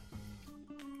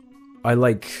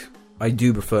I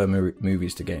do prefer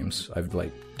movies to games. I've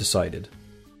like decided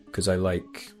because I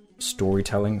like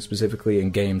storytelling specifically,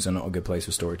 and games are not a good place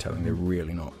for storytelling. They're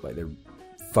really not. Like they're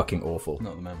fucking awful.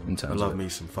 Not the moment. In terms I love of me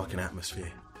some fucking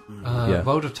atmosphere.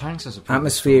 World of Tanks is a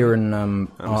atmosphere and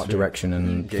art direction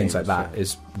and things like that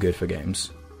is good for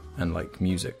games, and like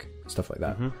music stuff like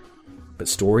that. Mm-hmm. But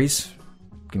stories,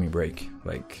 give me a break.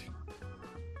 Like,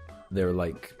 there are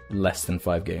like less than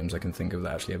 5 games I can think of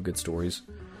that actually have good stories,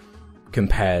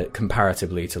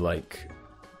 comparatively to like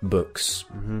books,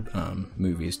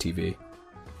 movies, TV,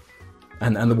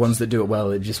 and the ones that do it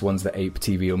well are just ones that ape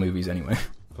TV or movies anyway.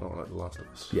 Oh, like The Last of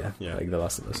Us. Yeah, Yeah. like The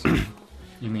Last of Us.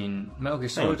 You mean Metal Gear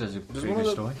Solid has a There's pretty one of good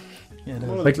the- story? Yeah,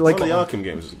 One of, Like- one like- of the Arkham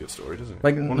games is a good story, doesn't it?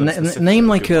 Like, One of the specific name good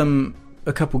like ones.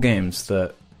 a couple games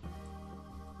that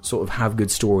sort of have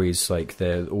good stories. Like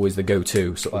they're always the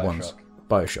go-to sort of ones.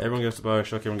 Bioshock. Everyone goes to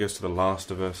Bioshock. Everyone goes to The Last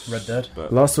of Us. Red Dead.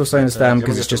 But Last of Us I understand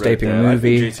because everyone it's goes just to Red aping a Dead. I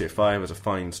movie. think GTA 5 is a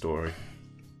fine story.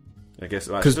 I guess it's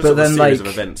 'Cause- just but a then, series of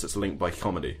like- events that's linked by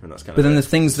comedy, and that's kind But of then it. the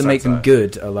things that make them Satire.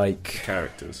 good are like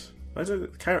Characters. I don't know,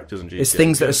 characters in GTA. it's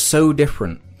things that are good. so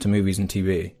different to movies and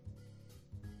TV.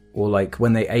 Or like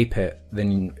when they ape it,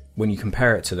 then when you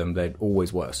compare it to them, they're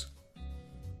always worse.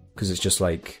 Because it's just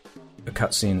like a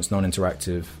cutscene that's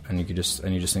non-interactive, and you just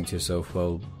think to yourself,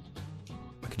 well,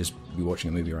 I could just be watching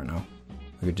a movie right now.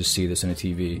 I could just see this in a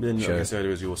TV Then I show. guess the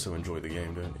idea is you also enjoy the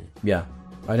game, don't you? Yeah,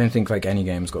 I don't think like any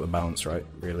game's got the balance right,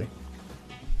 really.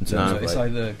 In terms No. of, It's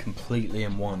like, either completely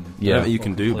in one. Yeah. I don't think you or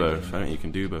can do completely both. in I don't think you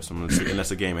can do both.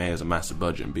 Unless a game A has a massive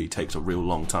budget and B takes a real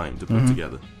long time to put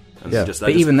together. And Yeah, it's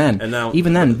but even then,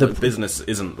 the the business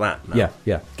isn't that. Now.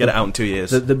 yeah. Get it out in 2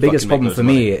 years. The biggest fucking make problem loads for of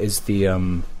me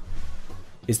money.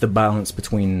 is the balance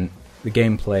between the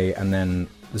gameplay and then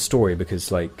the story,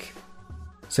 because like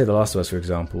say The Last of Us for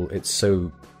example, it's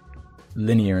so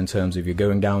linear in terms of you're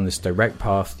going down this direct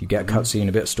path, you get a cutscene,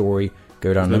 a bit of story,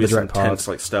 go down Maybe another some direct path. intense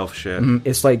like stealth shit.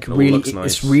 It's like It all really, looks nice.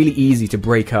 it's really easy to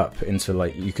break up into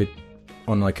like you could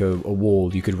on like a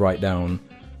wall you could write down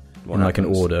What in like an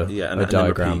happens. order Yeah, a and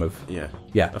diagram repeat. of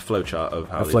a flowchart of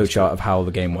how a flowchart of how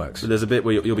the game works. So there's a bit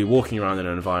where you'll be walking around in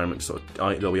an environment, sort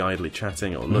of, they'll be idly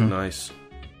chatting, it'll look nice,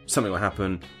 something will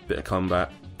happen, bit of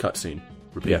combat, cutscene,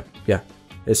 repeat. Yeah.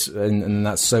 It's and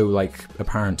that's so like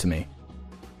apparent to me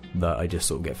that I just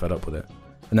sort of get fed up with it.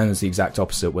 And then there's the exact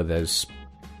opposite where there's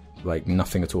like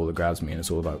nothing at all that grabs me, and it's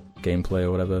all about gameplay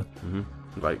or whatever.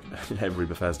 Like every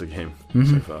Bethesda game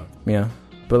Mm-hmm. so far. Yeah,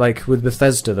 but like with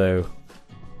Bethesda though,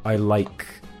 I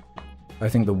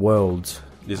think the world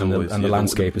There's and, always, the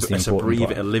landscape is the it's important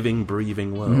a part. living,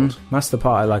 breathing world. That's the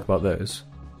part I like about those.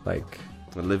 Like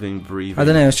A living, breathing, I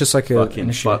don't know, it's just like an fucking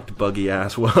issue. fucked, buggy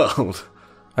ass world.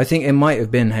 I think it might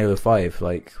have been Halo 5,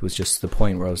 like, was just the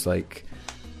point where I was like,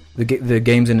 the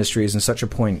games industry is in such a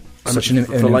point, such an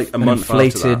for like a an month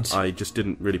inflated. after that, I just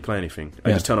didn't really play anything. I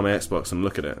Yeah. just turn on my Xbox and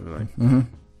look at it and be like,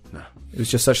 no. It was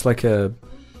just such like a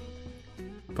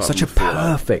Apart such a from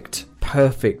Fallout.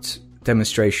 perfect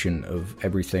demonstration of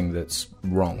everything that's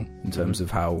wrong in terms of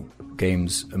how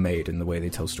games are made and the way they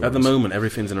tell stories. At the moment,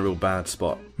 everything's in a real bad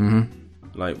spot.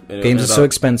 Like games are so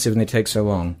expensive and they take so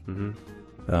long.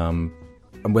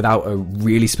 And without a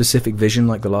really specific vision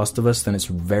like The Last of Us, then it's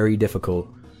very difficult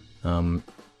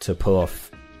to pull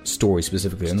off story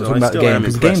specifically. I'm not talking about the game,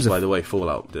 because the games by are, the way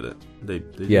Fallout did it. They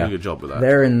did Yeah. a good job with that.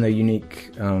 they're in the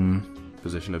unique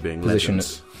Position of being position.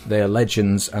 legends They are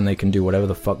legends and they can do whatever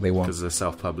the fuck they want. because they're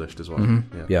self-published as well.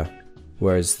 Yeah.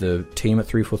 Whereas the team at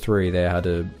 343,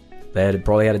 they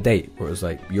probably had a date where it was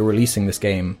like, you're releasing this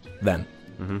game then,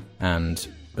 and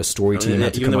a story team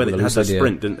had to Even come though up they with a had loose the idea.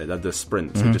 sprint, didn't they? They had the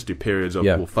sprint. So just do periods of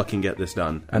Yeah. we'll fucking get this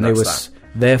done, And that's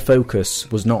their focus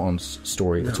was not on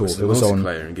story at all. it It was on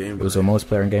multiplayer and gameplay. It was on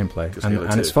multiplayer and gameplay, Because and Halo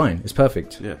it's 2. fine. It's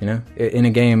perfect. Yeah. You know, in a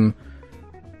game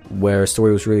where a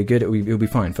story was really good, it would be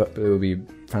fine. It would be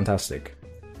fantastic.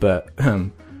 But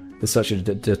there's such a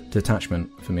detachment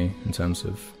for me in terms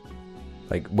of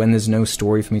like when there's no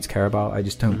story for me to care about, I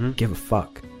just don't give a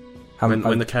fuck.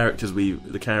 when the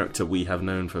character we have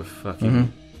known for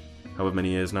fucking however many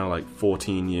years now, like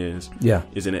 14 years, yeah,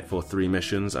 is in it for 3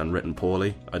 missions and written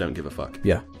poorly, I don't give a fuck.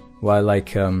 yeah. Well,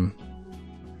 like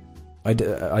I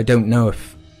don't know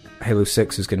if Halo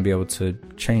 6 is going to be able to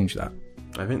change that.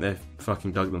 I think they've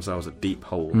fucking dug themselves a deep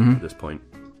hole at this point,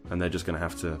 and they're just going to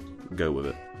have to go with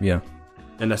it. Yeah.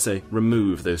 Unless they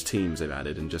remove those teams they've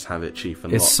added and just have it chief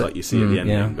and It's lock like you see at the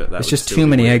ending. yeah. But that it's would just still too be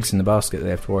many weird. eggs in the basket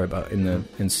they have to worry about in such a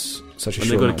And short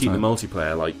they've got to amount of keep the time.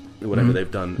 multiplayer, like whatever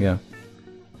they've done. Yeah.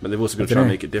 But they've also got I to try and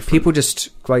dunno. make it different. People just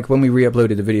like when we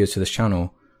re-uploaded the videos to this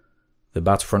channel, the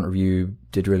Battlefront review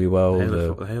did really well.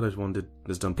 the Halo's one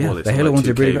has done Yeah, poorly. the It's Halo like one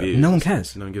did 2K really well. views. No one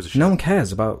cares. No one gives a shit. No one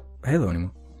cares about Halo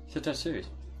anymore. Is it that serious?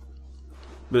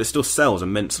 But it still sells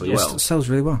immensely It well. sells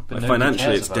really well. But Like, nobody financially,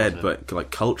 cares it's dead, about it. but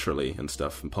like culturally and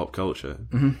stuff and pop culture,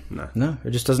 no, No, it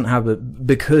just doesn't have it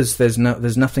because there's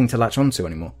nothing to latch onto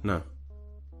anymore. no.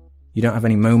 You don't have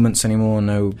any moments anymore.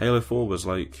 No, Halo 4 was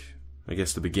like, I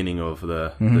guess, the beginning of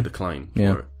the decline.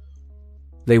 Yeah. For it.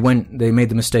 they made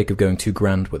the mistake of going too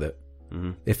grand with it.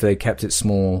 Mm-hmm. If they kept it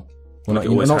small, well, Like it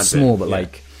always not had small, been, but yeah.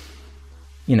 like,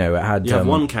 you know, it had You have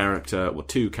one character, or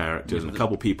two characters, and a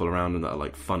couple people around them that are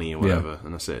like funny or whatever,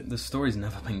 and that's it. The story's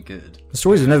never been good. the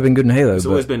stories have never been good in Halo. It's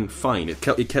but always been fine. It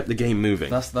kept the game moving.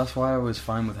 That's why I was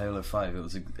fine with Halo 5.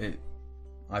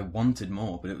 I wanted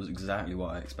more, but it was exactly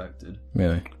what I expected.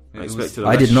 really,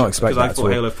 I did not expect because that I at thought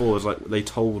all. Halo 4 was like they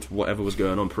told whatever was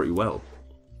going on pretty well.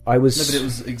 I was. No, but it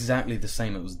was exactly the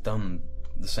same. It was done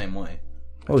the same way.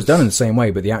 It was done in the same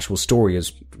way, but the actual story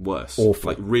is Worse, awful.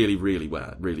 like really, really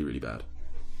bad, really, really bad.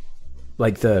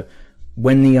 like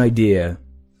when the idea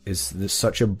is there's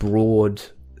such a broad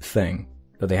thing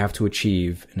that they have to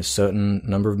achieve in a certain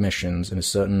number of missions in a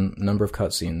certain number of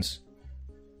cutscenes,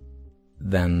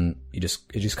 then you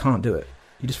just can't do it.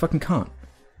 You just fucking can't.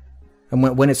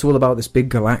 And when it's all about this big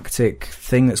galactic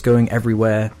thing that's going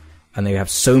everywhere, and they have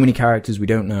so many characters we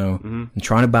don't know, and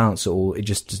trying to balance it all, it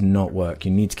just does not work.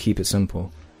 You need to keep it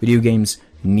simple. Video games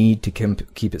need to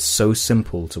keep it so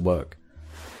simple to work.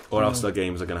 Or else their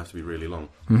games are going to have to be really long.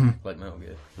 Like Metal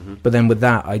Gear. But then with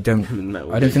that, I don't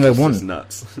think I want.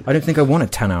 Nuts. I don't think I want a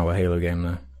 10-hour Halo game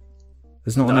though.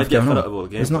 There's not enough I'd get going fed on. up with all the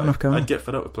There's not gameplay. enough going on. I'd get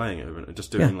fed up with playing it and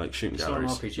just doing like shooting It's not an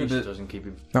galleries. RPG, so it doesn't keep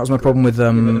you... That was my problem with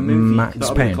movie- Max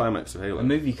That'll be the Payne. climax of Halo. A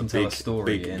movie can tell a big,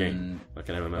 story big in game, like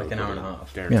an MMO, like an hour and a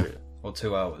half. Guarantee Yeah. it. Or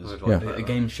 2 hours. I'd like A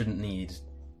game shouldn't need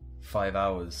 5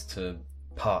 hours to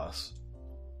pass.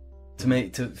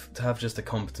 To have just a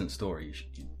competent story,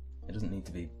 it doesn't need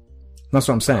to be That's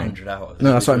what I'm saying. 100 hours.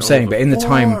 No, that's what I'm saying. But in the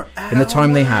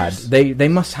time they had, they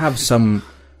must have some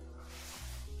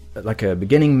like a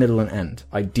beginning, middle, and end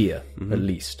idea at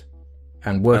least,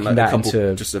 and working And like that a couple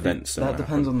into just events. That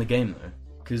depends on the game though,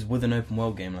 because with an open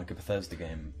world game like a Bethesda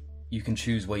game, you can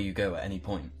choose where you go at any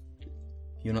point.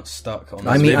 You're not stuck on.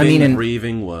 I mean in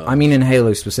breathing world. I mean in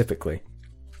Halo specifically,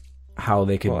 how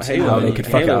they could fuck it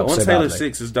up once so Halo badly.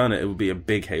 6 has done it, it would be a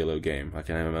big Halo game, like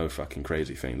an MMO fucking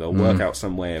crazy thing. They'll work out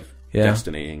some way of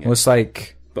destinying it, Well, it's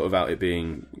like but without it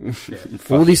being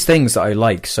all these things that I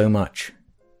like so much.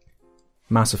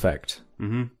 Mass Effect,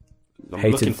 I'm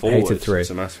hated- looking forward hated 3.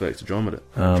 to Mass Effect Andromeda.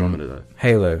 Andromeda though.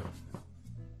 Halo.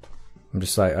 I'm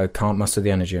just like I can't muster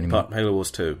the energy anymore. But Halo Wars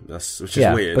 2, which is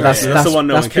yeah, weird. but that's the one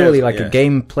no that's one cares purely about, like a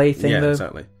gameplay thing, yeah, though.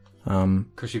 exactly.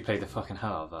 Because you played the fucking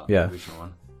hell out of that Yeah.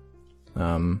 original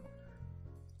one.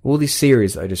 All these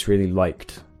series that I just really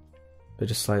liked. They're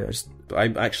just like But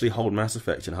I actually hold Mass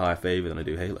Effect in higher favour than I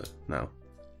do Halo now.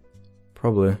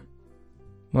 probably.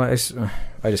 Well, I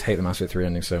just hate the Mass Effect 3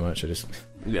 ending so much.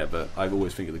 Yeah, but I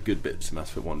always think of the good bits, Mass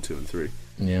Effect 1, 2 and 3.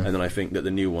 Yeah. And then I think that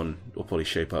the new one will probably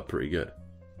shape up pretty good.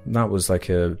 That was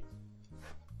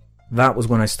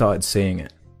when I started seeing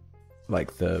it,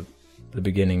 like the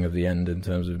beginning of the end in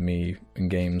terms of me and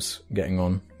games getting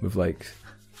on with like,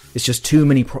 it's just too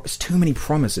many promises, too many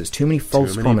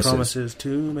false promises.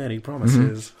 Too many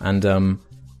promises. And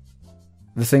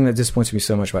the thing that disappointed me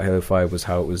so much about Halo 5 was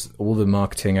how it was all the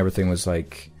marketing, everything was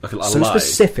like a so lie.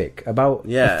 specific about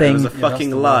Yeah, a thing. it was a fucking that's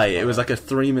the lie. worst It was like a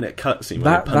 3-minute cutscene.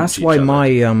 That's why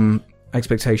my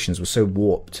expectations were so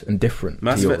warped and different.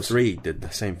 Mass to Effect yours. 3 did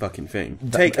the same fucking thing.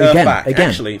 Take Earth again, back. again,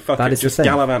 Actually, fuck that it. is the Just thing.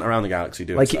 gallivant around the galaxy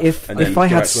doing Like stuff. if and then I go had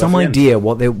back to some Earth at the idea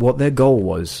what their goal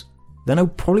was, then I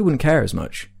probably wouldn't care as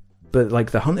much. But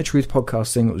like the Hunt the Truth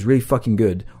podcast thing, that was really fucking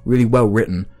good, really well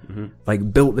written,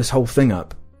 like built this whole thing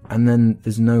up, and then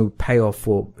there's no payoff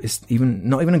for it's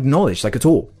not even acknowledged like at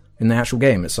all in the actual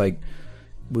game. It's like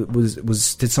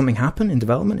did something happen in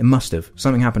development? It must have.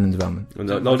 Something happened in development. end.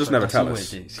 And they'll just never That's tell always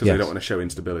us is. because they Yes. don't want to show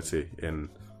instability in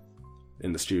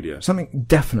the studio. Something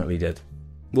definitely did.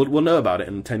 We'll know about it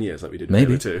in 10 years, like we did with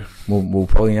Maybe. Halo 2. We'll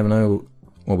probably never know.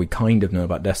 Well, we kind of know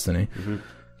about Destiny.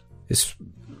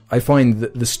 I find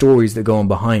that the stories that go on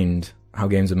behind how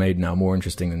games are made now more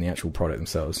interesting than the actual product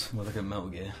themselves. Well, look at Metal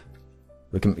Gear.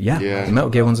 Yeah. The Metal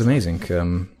Gear one's amazing.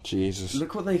 Jesus.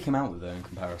 Look what they came out with though in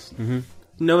comparison.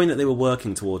 Knowing that they were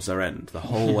working towards their end the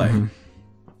whole way,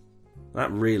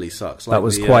 that really sucks. that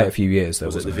was quite a few years, though,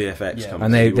 Was it wasn't the it? VFX Yeah. company?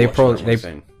 And they you watched probably- that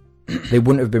whole thing? They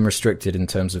wouldn't have been restricted in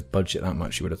terms of budget that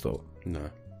much. You would have thought No.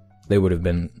 they would have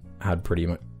had pretty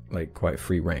much like quite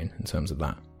free reign in terms of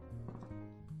that.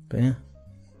 But yeah,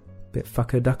 bit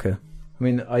fucker ducker. I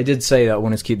mean, I did say that I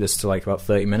wanted to keep this to like about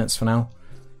 30 minutes for now.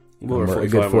 We're a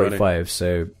 45 good already. 45,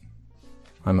 so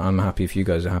I'm happy if you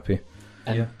guys are happy.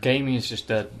 And gaming is just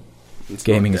dead. It's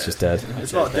Gaming not is dead. just dead.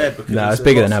 It's not dead because No, it's there's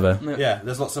bigger than lots- ever. Yeah,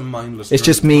 there's lots of mindless. It's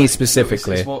just drones me playing.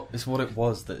 specifically. It's what it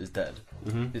was that is dead.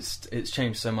 It's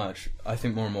changed so much. I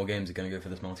think more and more games are going to go for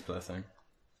this multiplayer thing.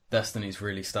 Destiny's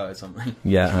really started something.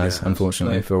 Yeah, it has, Yeah.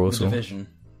 unfortunately, Like, for The also. Division.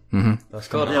 That's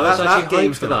God, coming Yeah, out. I was that actually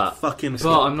game's hyped for gonna that. fucking.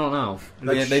 But I'm not now.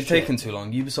 Yeah, they've shit. taken too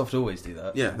long. Ubisoft always do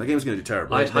that. Yeah, that game's gonna do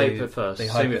terrible. I They- hype it first. They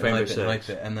Same hype with it, Rainbow hype it, Six. hype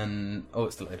it, and then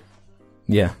it's delayed.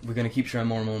 Yeah. We're gonna keep showing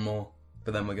more and more and more,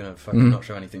 but then we're gonna fucking not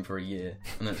show anything for a year,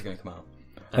 and then it's gonna come out.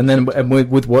 And then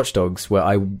with Watch Dogs, where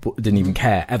I didn't even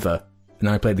care ever, and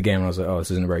then I played the game and I was like, oh,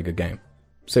 this isn't a very good game.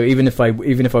 So even if I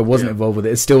wasn't involved with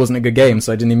it, it still wasn't a good game,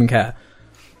 so I didn't even care.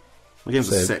 The game's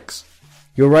a 6.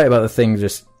 You're right about the thing,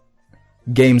 just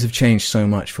games have changed so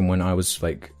much from when I was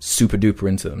like super duper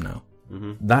into them now.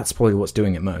 That's probably what's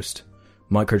doing it most.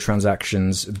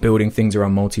 Microtransactions, building things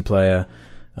around multiplayer.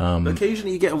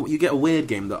 Occasionally you get a weird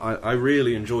game that I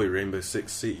really enjoy, Rainbow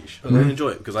Six Siege. I really enjoy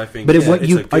it because I think But it's a I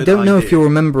good don't know if idea. you'll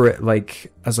remember it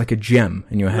like as like a gem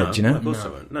in your head, No, do you know? of course I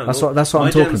won't. No, That's well, what I'm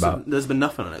my talking gems- about. There's been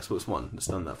nothing on Xbox One that's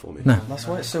done that for me. No. That's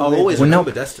why it's so I'll weird. always Well, no-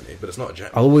 remember Destiny, but it's not a gem.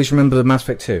 I'll always remember the Mass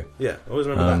Effect 2. Yeah, I always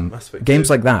remember that. Mass Effect Games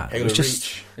 2, like that. Halo It's just,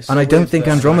 Reach. It's and so I don't weird think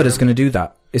that- Andromeda's going to do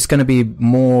that. It's going to be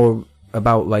more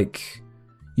about like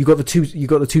you got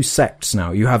the two sects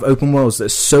now. You have open worlds that are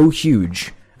so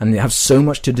huge and they have so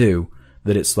much to do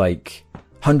that it's like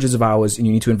hundreds of hours and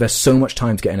you need to invest so much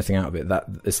time to get anything out of it. That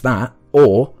it's that,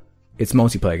 or it's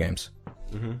multiplayer games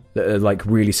that are like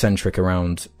really centric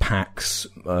around packs,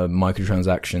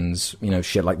 microtransactions,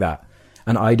 shit like that.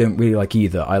 And I don't really like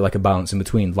either. I like a balance in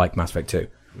between, like Mass Effect 2,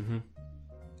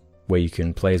 where you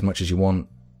can play as much as you want.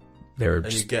 There are And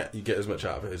just, you get as much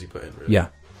out of it as you put in, really. yeah.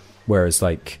 Whereas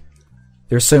like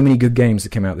there are so many good games that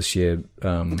came out this year.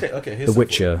 Okay, here's The something.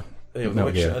 Witcher. Yeah, The Metal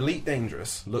Witcher Gear. Elite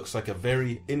Dangerous looks like a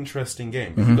very interesting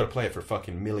game. But you've got to play it for a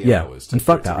fucking million Yeah, hours. and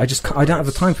fuck that. I don't have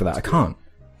the time for that. I can't.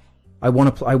 I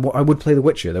want to. I would play The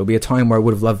Witcher. There will be a time where I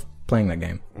would have loved playing that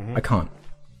game. I can't.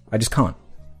 I just can't.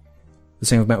 The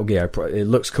same with Metal Gear. It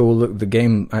looks cool. The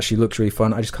game actually looks really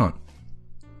fun. I just can't.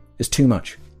 It's too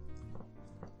much.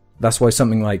 That's why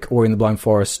something like Ori and the Blind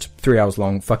Forest, 3 hours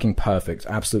long, fucking perfect,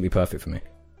 absolutely perfect for me.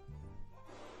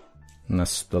 And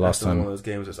that's the last That's one time. of those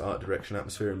games that's art, direction,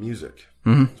 atmosphere, and music.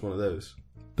 It's one of those.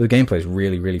 But the gameplay is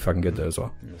really, really fucking good though as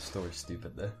well. The story's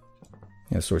stupid though.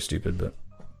 Yeah, the story's stupid, but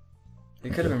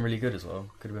It could have been really good as well.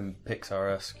 Could have been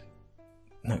Pixar-esque.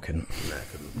 no, it couldn't. Nah, I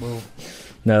couldn't. Well,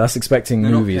 No, that's expecting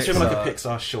They're not movies. Should Pixar. have like a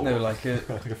Pixar short. no, like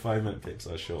like a 5-minute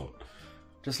Pixar short.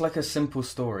 just like a simple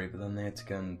story, but then they had to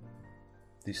go and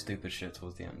do stupid shit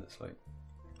towards the end. It's like,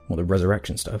 Well, the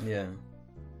resurrection stuff. yeah.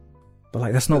 But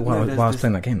like, that's not But why, no, why I there's was this-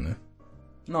 playing that game though.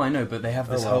 No, I know, but they have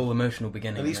this Oh, well. whole emotional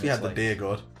beginning. At least and we then had the it's Dear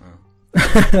God.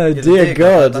 Yeah, the Dear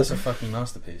God. that's a fucking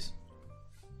masterpiece.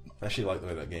 I actually like the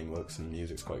way that game works, and the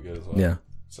music's quite good as well. Yeah.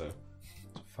 So,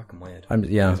 It's fucking weird.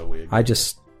 Yeah. It's a weird I game.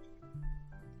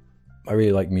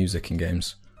 really like music in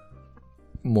games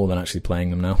more than actually playing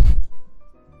them now.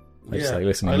 I just like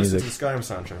listening I to listen music. to the Skyrim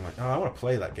soundtrack. I'm like, oh, I want to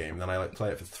play that game. Then I like play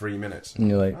it for 3 minutes. And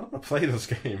you're like, I don't want to play this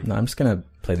game. no, I'm just gonna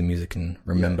play the music and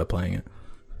remember playing it.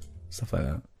 Stuff like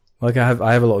that. Like I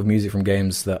have a lot of music from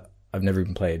games that I've never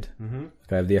even played. Mm-hmm.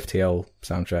 Like I have the FTL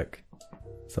soundtrack,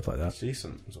 stuff like that. It's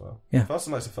decent as well. Yeah. Fast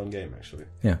and Light's a fun game, actually.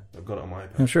 Yeah. I've got it on my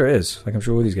iPad. I'm sure it is. Like I'm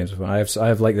sure all these games are fun. I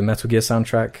have like the Metal Gear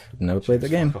soundtrack. Never played the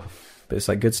game, Fuck off. but it's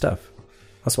like good stuff.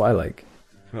 That's what I like.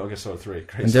 Metal Gear Solid 3.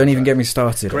 Great And don't even soundtrack. get me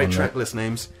started. Great on track list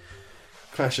names.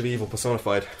 Clash of Evil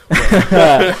personified.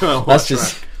 That's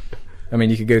just. I mean,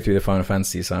 you could go through the Final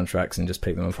Fantasy soundtracks and just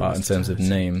pick them apart in terms of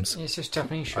names. It's just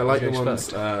Japanese shit. I like what the do you ones.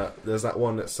 expect? There's that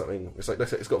one that's something. It's like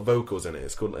it's got vocals in it.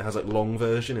 It has like long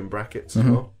version in brackets as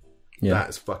well. Yeah. That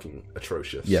is fucking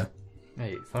atrocious. Yeah.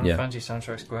 Hey, Final Yeah. Fantasy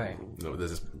soundtrack's great. No,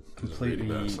 there's this Completely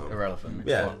really bad song. irrelevant.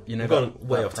 Yeah, What, you know we've that, gone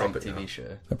way that off prank topic TV now.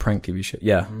 show. A prank TV show.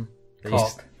 Yeah. They used-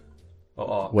 Cock. Or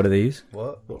Ark. What are these?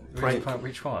 What? Prank,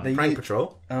 Which one? They- Prank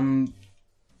Patrol.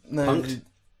 No, Punk'd?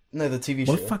 no, the TV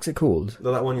What show. the fuck's it called?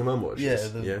 That one your mum watches.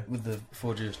 Yeah, with the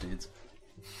 4 Jewish dudes.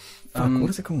 Fuck, what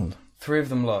is it called? 3 of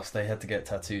them lost. They had to get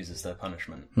tattoos as their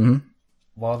punishment. Mm-hmm.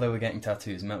 While they were getting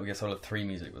tattoos, Metal Gear Solid 3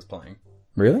 music was playing.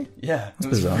 Really? Yeah, it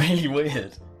was bizarre. really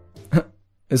weird.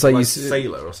 It's like, Like you.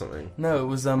 Sailor or something. No, it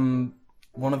was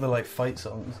one of the like fight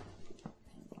songs.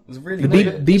 It was really The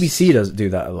weird. BBC does do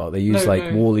that a lot. They use No, like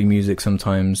no. Wall-E music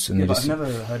sometimes, and Yeah, they but just I've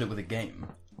never heard it with a game.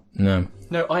 no.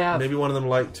 No, I have. Maybe one of them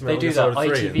liked They Metal do Gear that.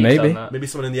 Solid 3. ITV Maybe. done that. Maybe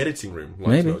someone in the editing room liked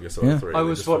Maybe, Metal Gear Solid yeah. 3. I and they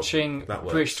was just thought, watching that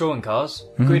works. British Touring Cars,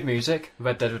 good music,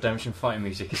 Red Dead Redemption fighting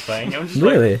music is playing. I'm just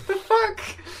Really? like, the fuck?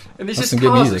 And it's That's just some good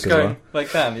cars music that's as going well.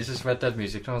 like that, and it's just Red Dead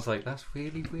music. And I was like, that's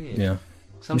really weird. Yeah.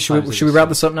 Sometimes Should it's we wrap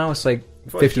this up now? It's like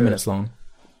Probably 50 should. minutes long.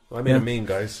 I made Yeah. a meme,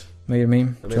 guys. Made a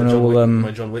meme. I Do made you a know John we'll, Wick,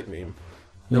 my John Wick meme. you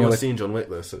No know, one's like- seen John Wick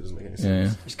though, so it doesn't make any yeah,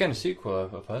 sense. yeah. It's getting a sequel,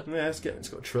 I've heard. Yeah, it's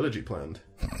got a trilogy planned.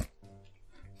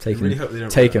 Taken, really hope they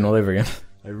don't taken ruin all over again.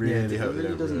 I really it hope they really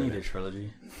don't doesn't ruin need a it.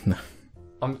 trilogy.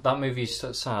 That movie's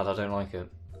so sad, I don't like it.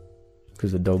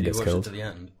 because the dog Did you gets watch it killed. to the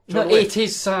end? No, it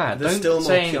is sad. There's Don't still more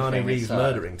say Keanu anything, Reeves it's sad.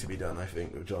 murdering to be done, I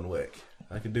think, with John Wick.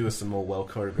 I could do with some more well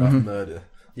choreographed murder.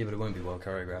 Yeah, but it won't be well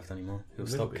choreographed anymore. He'll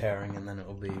Will stop be. caring, and then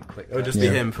it'll be quick. It would just be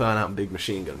him pulling out a big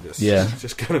machine gun,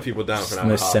 just gunning people down for an hour and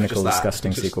a Most half. cynical, just that.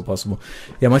 disgusting Just- sequel possible.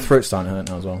 Yeah, my throat's starting to hurt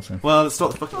now as well. So. Well, let's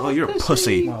start the fucking. Oh, you're a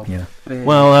pussy. Yeah.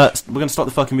 Well, we're going to start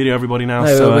the fucking video, everybody, now.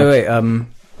 No, so, wait. I'm more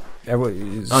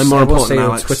everyone important say than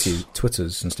your Alex.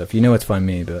 Twitters and stuff. You know where to find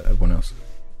me, but everyone else.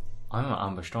 I'm at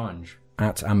Ambushed Orange.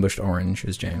 At Ambushed Orange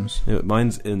is James. Yeah,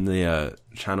 mine's in the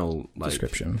channel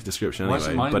Description. Why is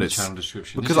anyway, mine in but the it's channel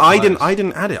description? because This is I hilarious.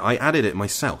 didn't add it. I added it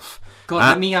myself. God, At-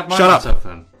 let me have mine shut up. myself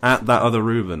then. At that other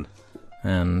Reuben.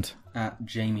 And At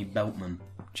Jamie Beltman.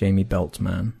 Jamie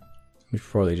Beltman. We should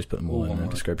probably just put them all All in one the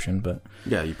word. description, but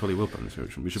Yeah, you probably will put in the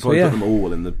description. We should So, probably yeah. put them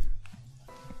all in the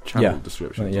channel Yeah.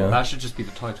 description. Well, as yeah. well. That should just be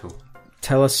the title.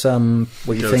 tell us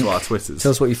what you Go think. to our Twitters. Tell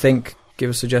us what you think. Give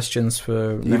us suggestions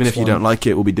for Even next if you one. don't like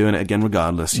it, we'll be doing it again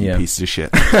regardless. You Yeah. pieces of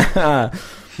shit.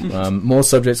 More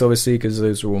subjects, obviously, because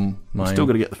those are all mine. Still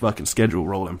got to get the fucking schedule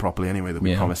rolling properly anyway that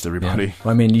we Yeah, promised everybody.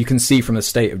 yeah. I mean, you can see from the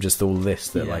state of just all this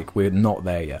that Yeah. like we're not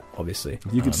there yet. Obviously,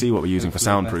 You can see what we're using for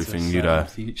soundproofing. You'd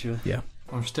future. Yeah.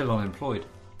 I'm still unemployed.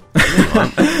 you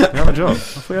have a job. I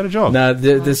thought you had a job.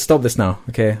 No, stop this now.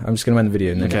 Okay, I'm just going to end the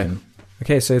video. And then Okay. you can...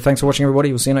 Okay, so thanks for watching, everybody.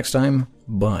 We'll see you next time.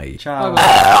 Bye.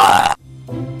 Ciao.